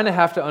phrase, you kind of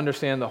have to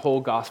understand the whole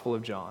Gospel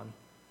of John.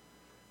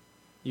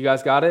 You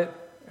guys got it?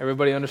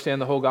 Everybody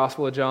understand the whole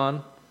Gospel of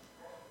John?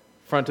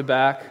 Front to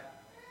back?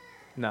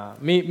 Nah,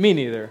 me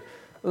neither.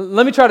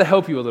 Let me try to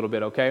help you a little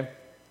bit, okay?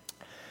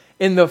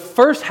 In the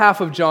first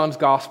half of John's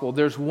Gospel,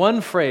 there's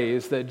one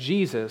phrase that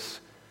Jesus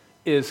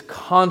is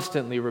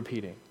constantly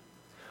repeating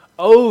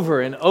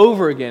over and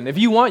over again. If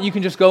you want, you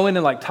can just go in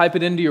and type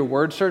it into your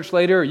word search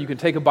later, or you can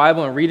take a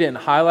Bible and read it and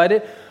highlight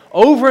it.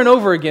 Over and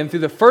over again, through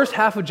the first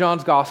half of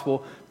John's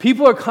Gospel,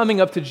 people are coming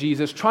up to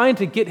Jesus, trying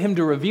to get him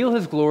to reveal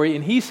his glory,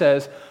 and he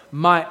says,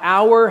 "My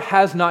hour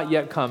has not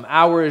yet come."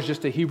 Hour is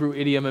just a Hebrew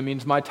idiom. It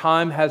means my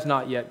time has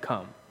not yet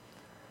come.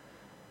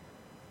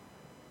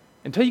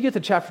 Until you get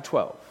to chapter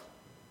 12,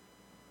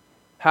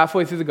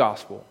 halfway through the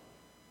Gospel,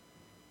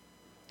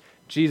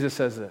 Jesus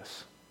says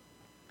this: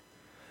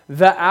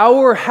 "The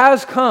hour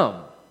has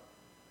come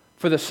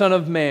for the Son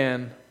of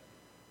Man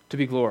to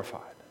be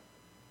glorified."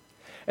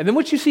 And then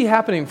what you see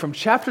happening from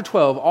chapter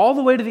 12 all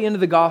the way to the end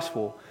of the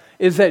Gospel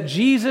is that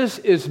Jesus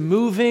is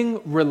moving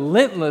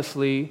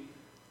relentlessly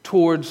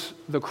towards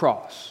the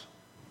cross.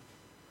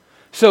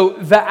 So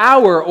the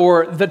hour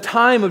or the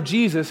time of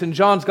Jesus in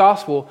John's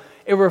Gospel,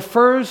 it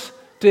refers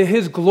to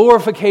his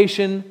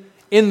glorification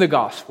in the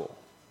Gospel,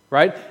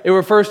 right? It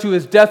refers to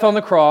his death on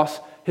the cross,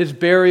 his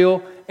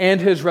burial,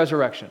 and his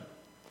resurrection.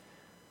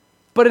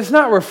 But it's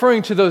not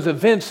referring to those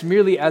events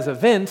merely as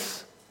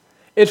events.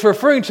 It's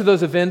referring to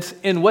those events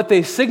in what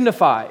they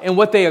signify and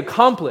what they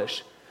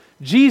accomplish.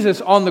 Jesus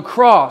on the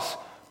cross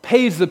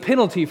pays the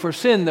penalty for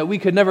sin that we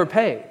could never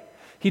pay.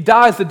 He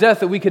dies the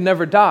death that we could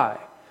never die.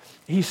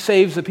 He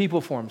saves the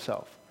people for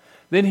himself.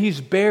 Then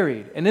he's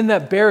buried. And in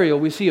that burial,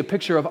 we see a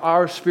picture of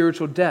our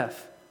spiritual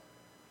death.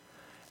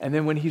 And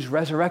then when he's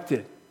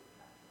resurrected,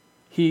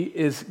 he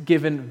is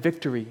given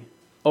victory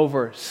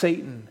over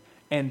Satan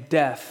and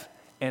death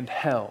and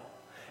hell.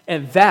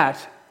 And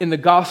that, in the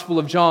Gospel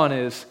of John,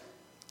 is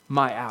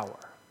my hour.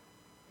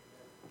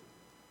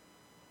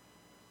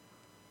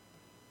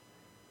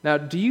 Now,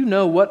 do you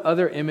know what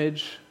other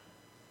image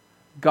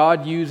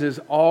God uses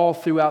all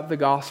throughout the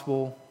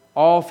Gospel,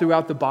 all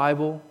throughout the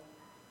Bible,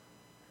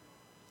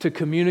 to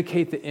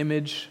communicate the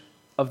image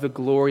of the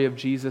glory of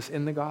Jesus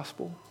in the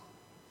Gospel?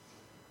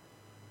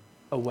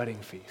 A wedding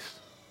feast.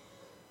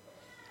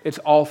 It's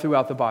all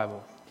throughout the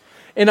Bible.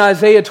 In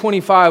Isaiah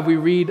 25, we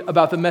read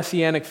about the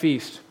Messianic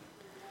feast.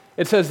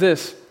 It says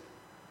this: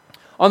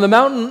 "On the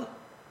mountain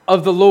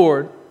of the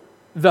Lord,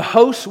 the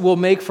hosts will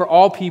make for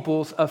all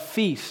peoples a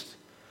feast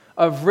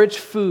of rich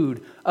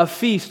food, a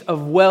feast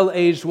of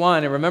well-aged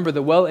wine." And remember,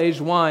 the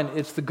well-aged wine,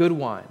 it's the good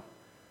wine.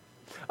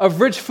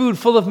 "Of rich food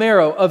full of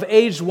marrow, of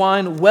aged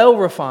wine well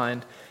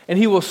refined. And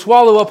he will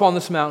swallow up on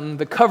this mountain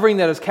the covering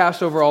that is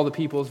cast over all the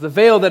peoples, the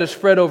veil that is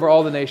spread over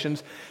all the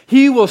nations.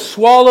 He will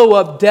swallow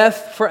up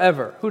death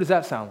forever." Who does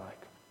that sound like?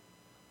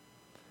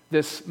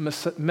 This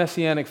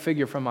messianic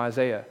figure from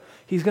Isaiah.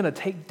 He's going to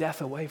take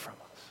death away from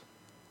us.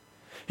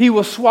 He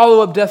will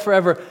swallow up death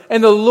forever.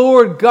 "And the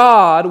Lord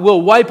God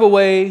will wipe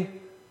away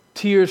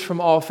tears from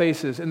all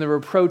faces, and the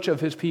reproach of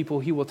his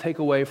people he will take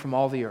away from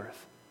all the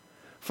earth.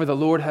 For the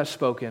Lord has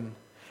spoken,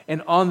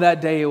 and on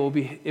that day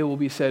it will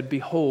be said,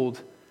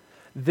 Behold,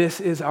 this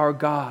is our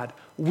God.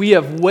 We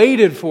have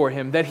waited for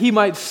him, that he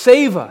might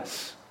save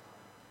us.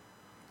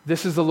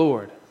 This is the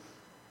Lord.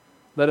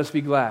 Let us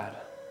be glad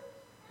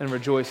and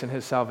rejoice in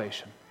his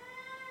salvation."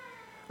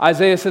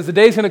 Isaiah says the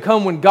day is going to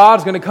come when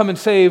God's going to come and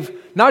save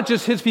not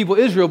just his people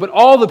Israel, but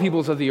all the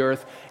peoples of the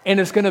earth, and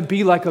it's going to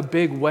be like a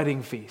big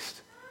wedding feast,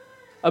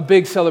 a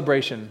big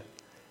celebration.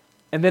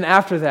 And then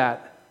after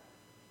that,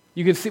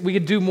 you could see, we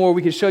could do more,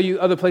 we could show you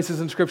other places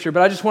in Scripture,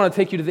 but I just want to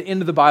take you to the end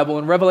of the Bible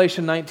in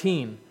Revelation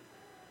 19.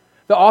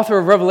 The author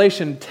of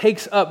Revelation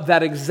takes up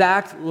that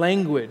exact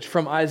language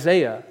from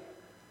Isaiah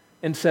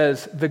and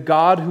says, the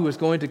God who is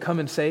going to come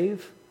and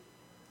save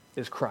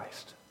is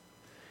Christ.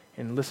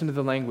 And listen to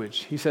the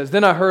language. He says,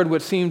 "Then I heard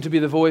what seemed to be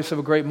the voice of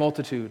a great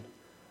multitude,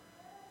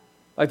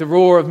 like the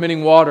roar of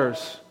many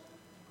waters,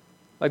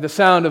 like the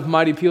sound of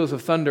mighty peals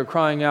of thunder,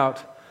 crying out,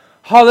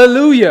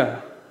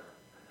 Hallelujah!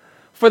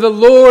 For the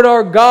Lord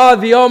our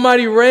God, the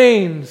Almighty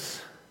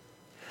reigns.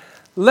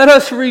 Let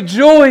us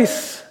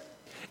rejoice.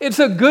 It's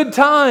a good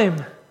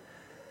time.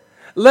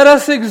 Let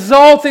us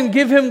exalt and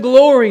give him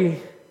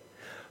glory.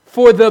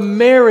 For the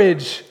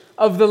marriage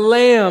of the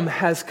Lamb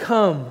has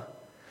come,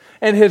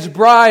 and his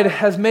bride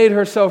has made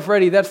herself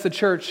ready." That's the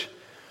church.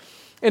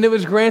 "And it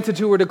was granted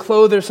to her to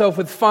clothe herself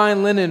with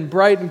fine linen,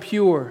 bright and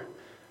pure.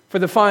 For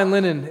the fine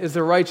linen is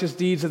the righteous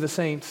deeds of the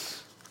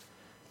saints."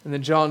 And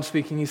then John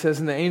speaking, he says,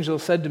 "And the angel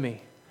said to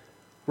me,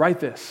 Write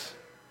this,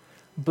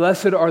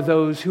 Blessed are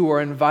those who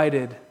are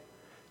invited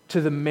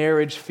to the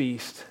marriage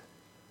feast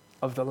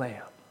of the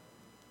Lamb."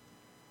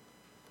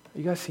 Are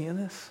you guys seeing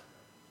this?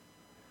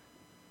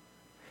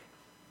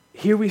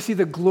 Here we see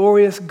the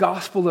glorious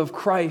gospel of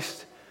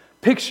Christ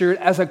pictured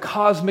as a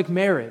cosmic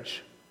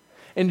marriage.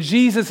 And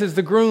Jesus is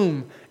the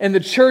groom, and the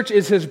church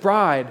is his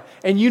bride.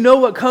 And you know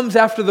what comes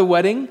after the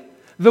wedding?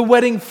 The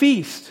wedding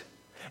feast.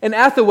 And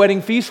at the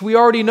wedding feast, we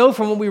already know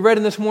from what we read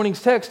in this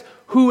morning's text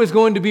who is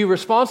going to be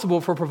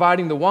responsible for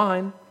providing the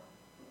wine.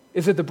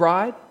 Is it the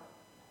bride?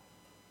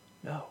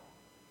 No,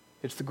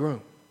 it's the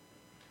groom.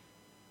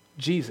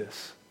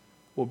 Jesus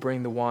will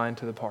bring the wine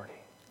to the party.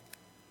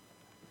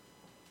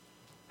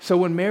 So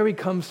when Mary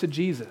comes to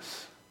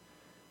Jesus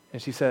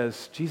and she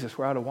says, Jesus,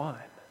 we're out of wine,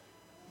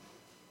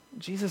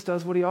 Jesus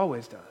does what he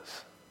always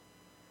does.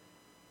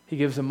 He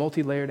gives a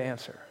multi-layered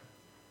answer.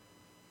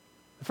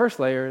 The first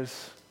layer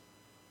is,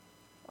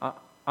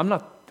 I'm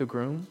not the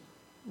groom.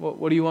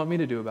 What do you want me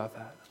to do about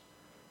that?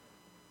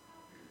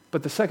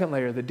 But the second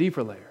layer, the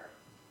deeper layer,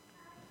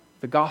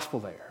 the gospel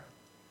layer,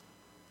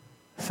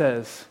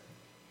 says,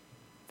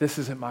 this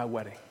isn't my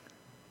wedding.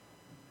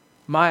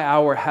 My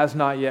hour has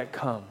not yet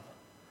come.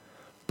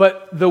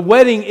 But the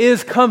wedding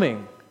is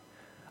coming.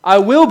 I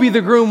will be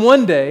the groom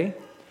one day.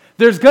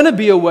 There's going to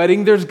be a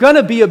wedding. There's going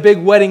to be a big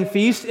wedding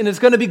feast, and it's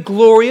going to be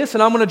glorious,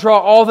 and I'm going to draw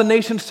all the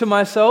nations to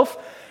myself,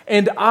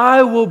 and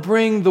I will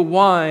bring the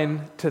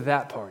wine to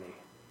that party.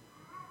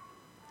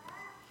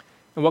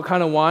 And what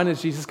kind of wine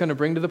is Jesus going to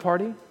bring to the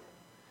party?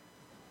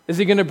 Is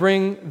he going to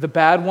bring the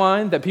bad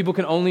wine that people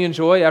can only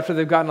enjoy after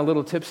they've gotten a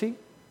little tipsy?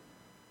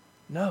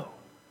 No.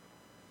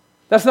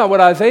 That's not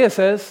what Isaiah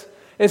says.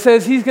 It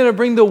says he's going to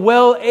bring the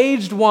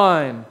well-aged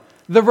wine,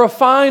 the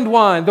refined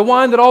wine, the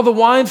wine that all the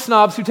wine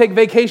snobs who take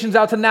vacations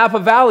out to Napa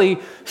Valley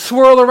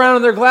swirl around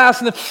in their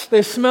glass and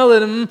they smell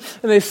it and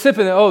they sip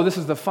it. Oh, this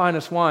is the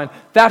finest wine.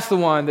 That's the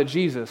wine that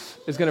Jesus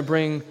is going to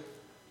bring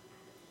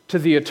to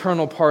the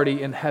eternal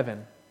party in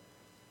heaven.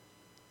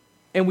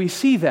 And we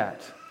see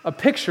that, a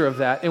picture of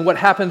that in what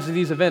happens in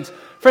these events.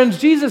 Friends,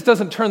 Jesus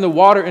doesn't turn the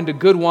water into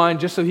good wine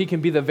just so he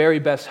can be the very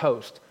best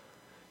host.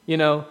 You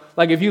know,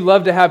 like if you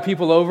love to have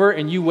people over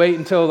and you wait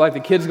until like the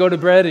kids go to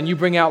bed and you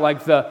bring out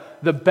like the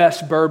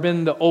best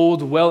bourbon, the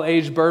old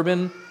well-aged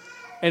bourbon,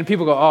 and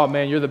people go, oh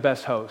man, you're the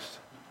best host.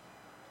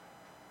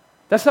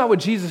 That's not what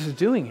Jesus is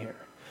doing here.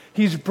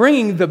 He's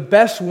bringing the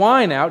best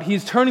wine out.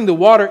 He's turning the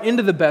water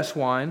into the best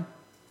wine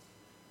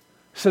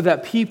so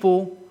that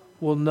people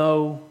will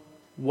know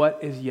what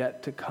is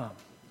yet to come.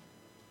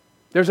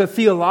 There's a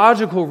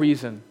theological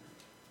reason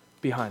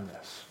behind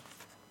this.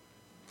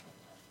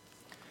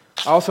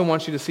 I also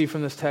want you to see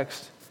from this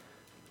text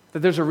that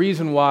there's a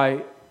reason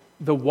why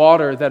the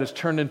water that is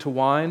turned into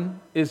wine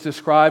is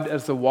described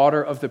as the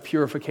water of the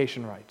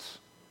purification rites.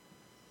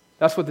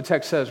 That's what the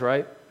text says,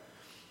 right?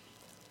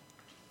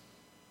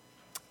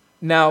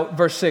 Now,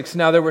 verse 6,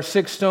 now there were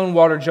 6 stone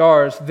water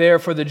jars there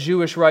for the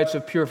Jewish rites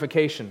of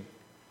purification.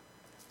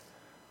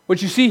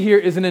 What you see here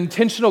is an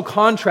intentional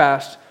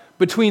contrast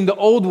between the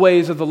old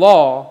ways of the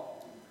law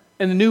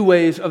and the new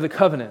ways of the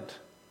covenant.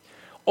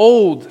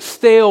 Old,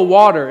 stale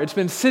water, it's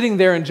been sitting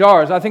there in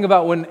jars. I think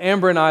about when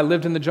Amber and I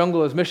lived in the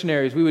jungle as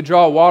missionaries. We would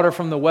draw water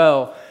from the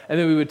well, and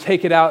then we would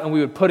take it out and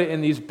we would put it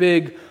in these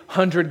big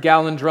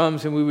 100-gallon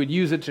drums, and we would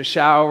use it to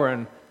shower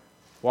and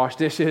wash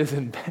dishes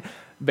and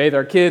bathe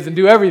our kids and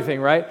do everything,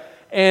 right?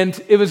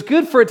 And it was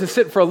good for it to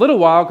sit for a little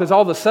while because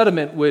all the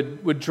sediment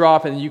would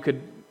drop and you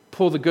could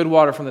pull the good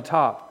water from the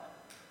top.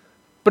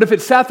 But if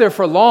it sat there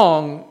for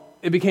long,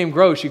 it became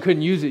gross. You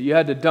couldn't use it. You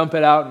had to dump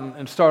it out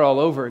and start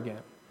all over again.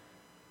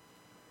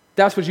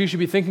 That's what you should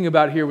be thinking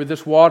about here with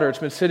this water. It's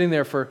been sitting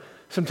there for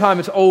some time.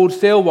 It's old,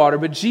 stale water,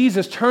 but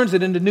Jesus turns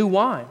it into new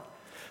wine.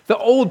 The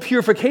old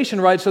purification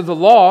rites of the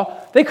law,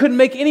 they couldn't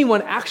make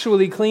anyone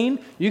actually clean.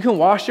 You can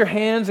wash your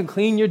hands and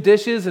clean your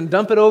dishes and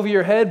dump it over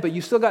your head, but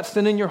you still got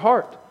sin in your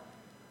heart.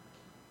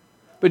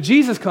 But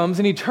Jesus comes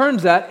and he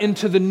turns that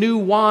into the new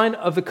wine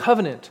of the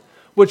covenant,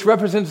 which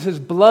represents his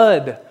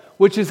blood,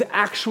 which is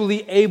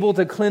actually able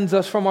to cleanse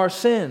us from our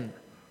sin.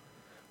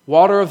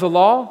 Water of the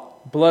law,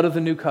 blood of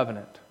the new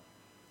covenant.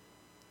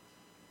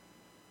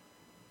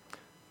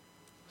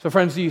 So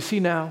friends, do you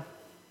see now?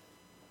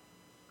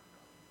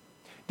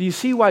 Do you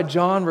see why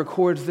John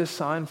records this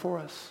sign for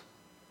us?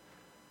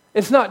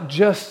 It's not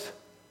just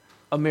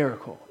a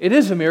miracle. It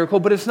is a miracle,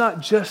 but it's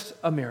not just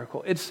a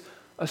miracle. It's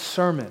a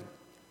sermon.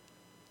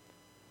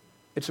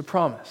 It's a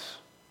promise.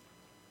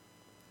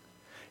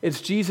 It's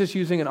Jesus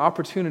using an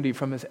opportunity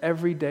from his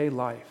everyday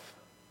life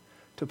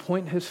to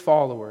point his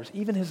followers,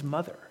 even his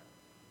mother,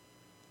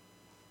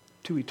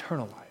 to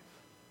eternal life.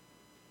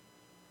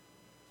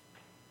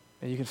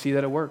 And you can see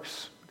that it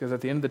works. Because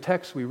at the end of the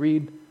text, we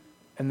read,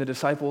 and the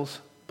disciples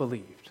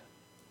believed.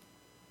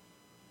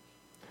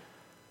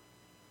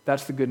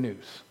 That's the good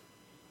news.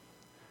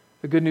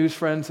 The good news,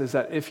 friends, is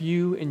that if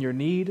you, in your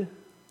need,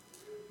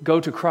 go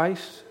to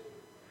Christ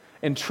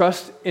and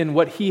trust in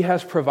what he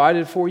has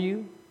provided for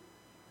you,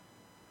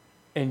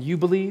 and you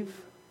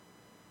believe,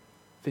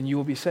 then you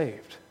will be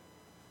saved.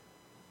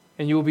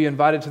 And you will be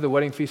invited to the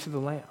wedding feast of the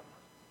Lamb.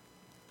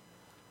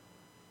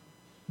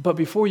 But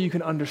before you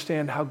can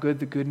understand how good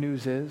the good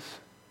news is,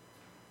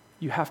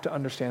 you have to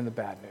understand the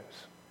bad news.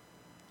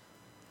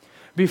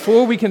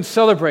 Before we can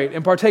celebrate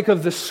and partake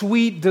of the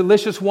sweet,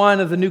 delicious wine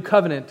of the new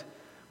covenant,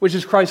 which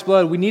is Christ's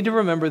blood, we need to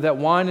remember that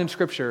wine in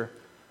Scripture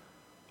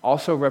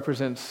also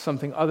represents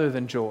something other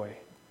than joy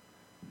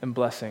and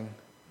blessing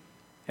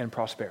and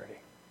prosperity.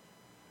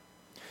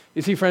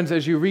 You see, friends,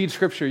 as you read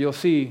Scripture, you'll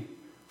see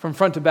from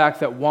front to back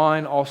that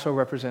wine also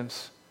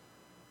represents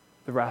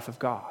the wrath of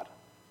God.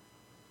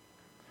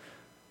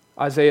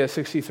 Isaiah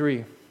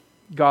 63,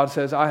 God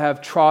says, I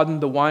have trodden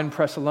the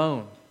winepress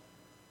alone,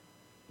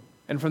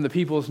 and from the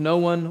peoples no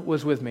one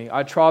was with me.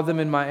 I trod them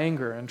in my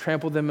anger and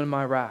trampled them in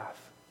my wrath.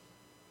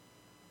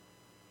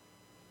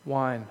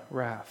 Wine,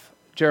 wrath.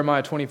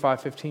 Jeremiah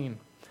 25:15.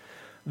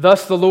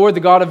 Thus the Lord, the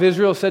God of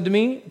Israel, said to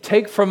me,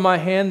 take from my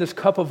hand this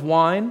cup of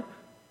wine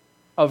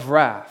of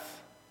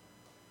wrath,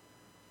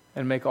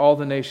 and make all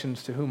the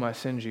nations to whom I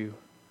send you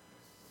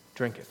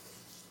drink it.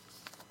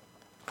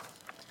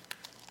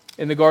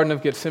 In the Garden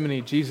of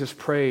Gethsemane, Jesus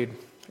prayed,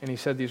 and he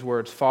said these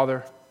words,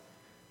 Father,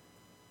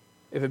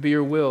 if it be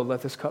your will,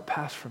 let this cup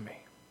pass from me.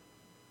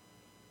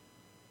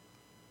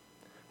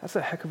 That's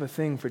a heck of a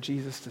thing for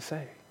Jesus to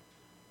say.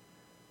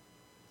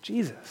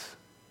 Jesus,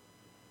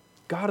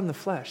 God in the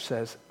flesh,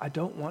 says, I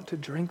don't want to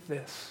drink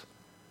this.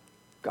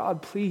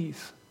 God,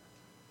 please,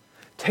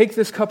 take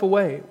this cup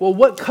away. Well,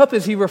 what cup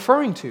is he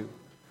referring to?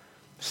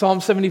 Psalm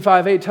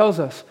 75:8 tells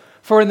us,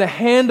 for in the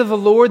hand of the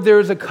Lord there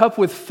is a cup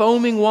with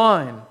foaming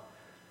wine,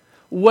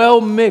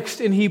 well mixed,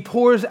 and he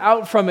pours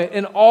out from it,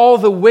 and all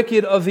the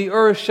wicked of the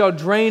earth shall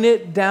drain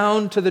it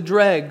down to the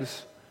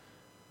dregs.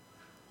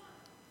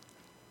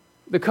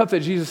 The cup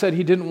that Jesus said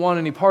he didn't want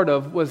any part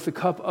of was the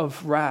cup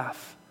of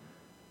wrath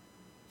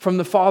from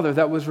the Father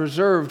that was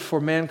reserved for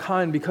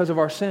mankind because of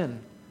our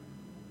sin.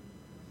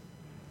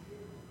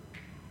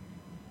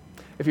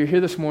 If you're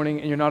here this morning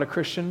and you're not a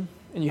Christian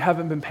and you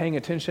haven't been paying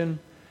attention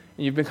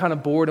and you've been kind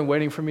of bored and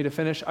waiting for me to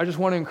finish, I just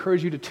want to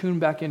encourage you to tune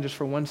back in just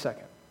for 1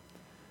 second.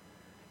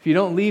 If you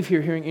don't leave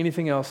here hearing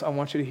anything else, I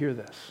want you to hear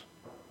this.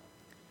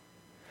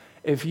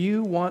 If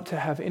you want to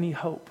have any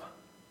hope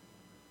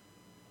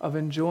of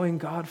enjoying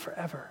God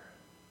forever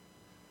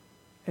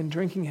and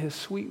drinking his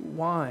sweet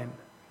wine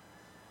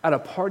at a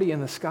party in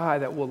the sky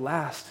that will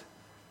last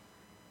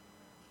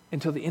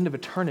until the end of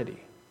eternity,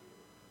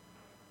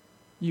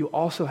 you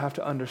also have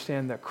to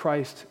understand that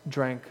Christ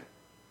drank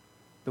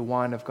the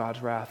wine of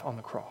God's wrath on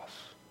the cross.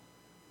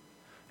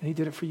 And he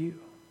did it for you.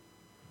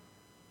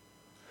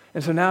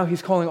 And so now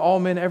he's calling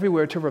all men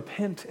everywhere to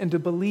repent and to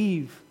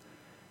believe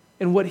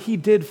in what he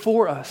did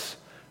for us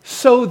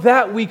so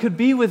that we could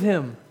be with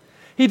him.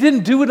 He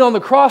didn't do it on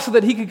the cross so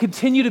that he could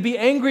continue to be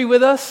angry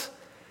with us.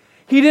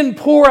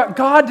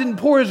 God didn't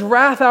pour his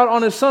wrath out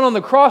on his son on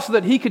the cross so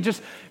that he could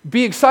just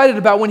be excited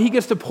about when he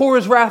gets to pour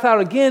his wrath out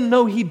again.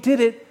 No, he did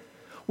it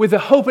with the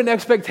hope and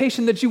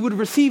expectation that you would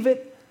receive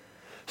it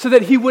so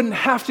that he wouldn't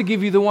have to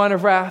give you the wine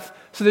of wrath,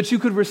 so that you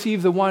could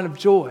receive the wine of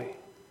joy.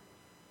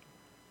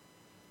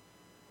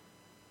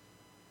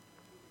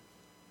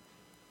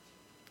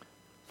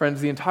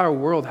 Friends, the entire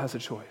world has a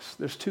choice.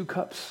 There's 2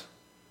 cups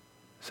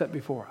set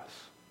before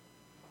us.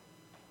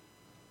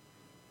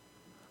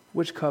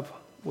 Which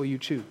cup will you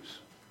choose?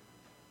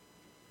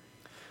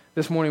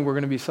 This morning we're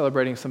going to be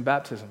celebrating some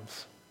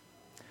baptisms.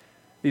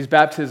 These baptisms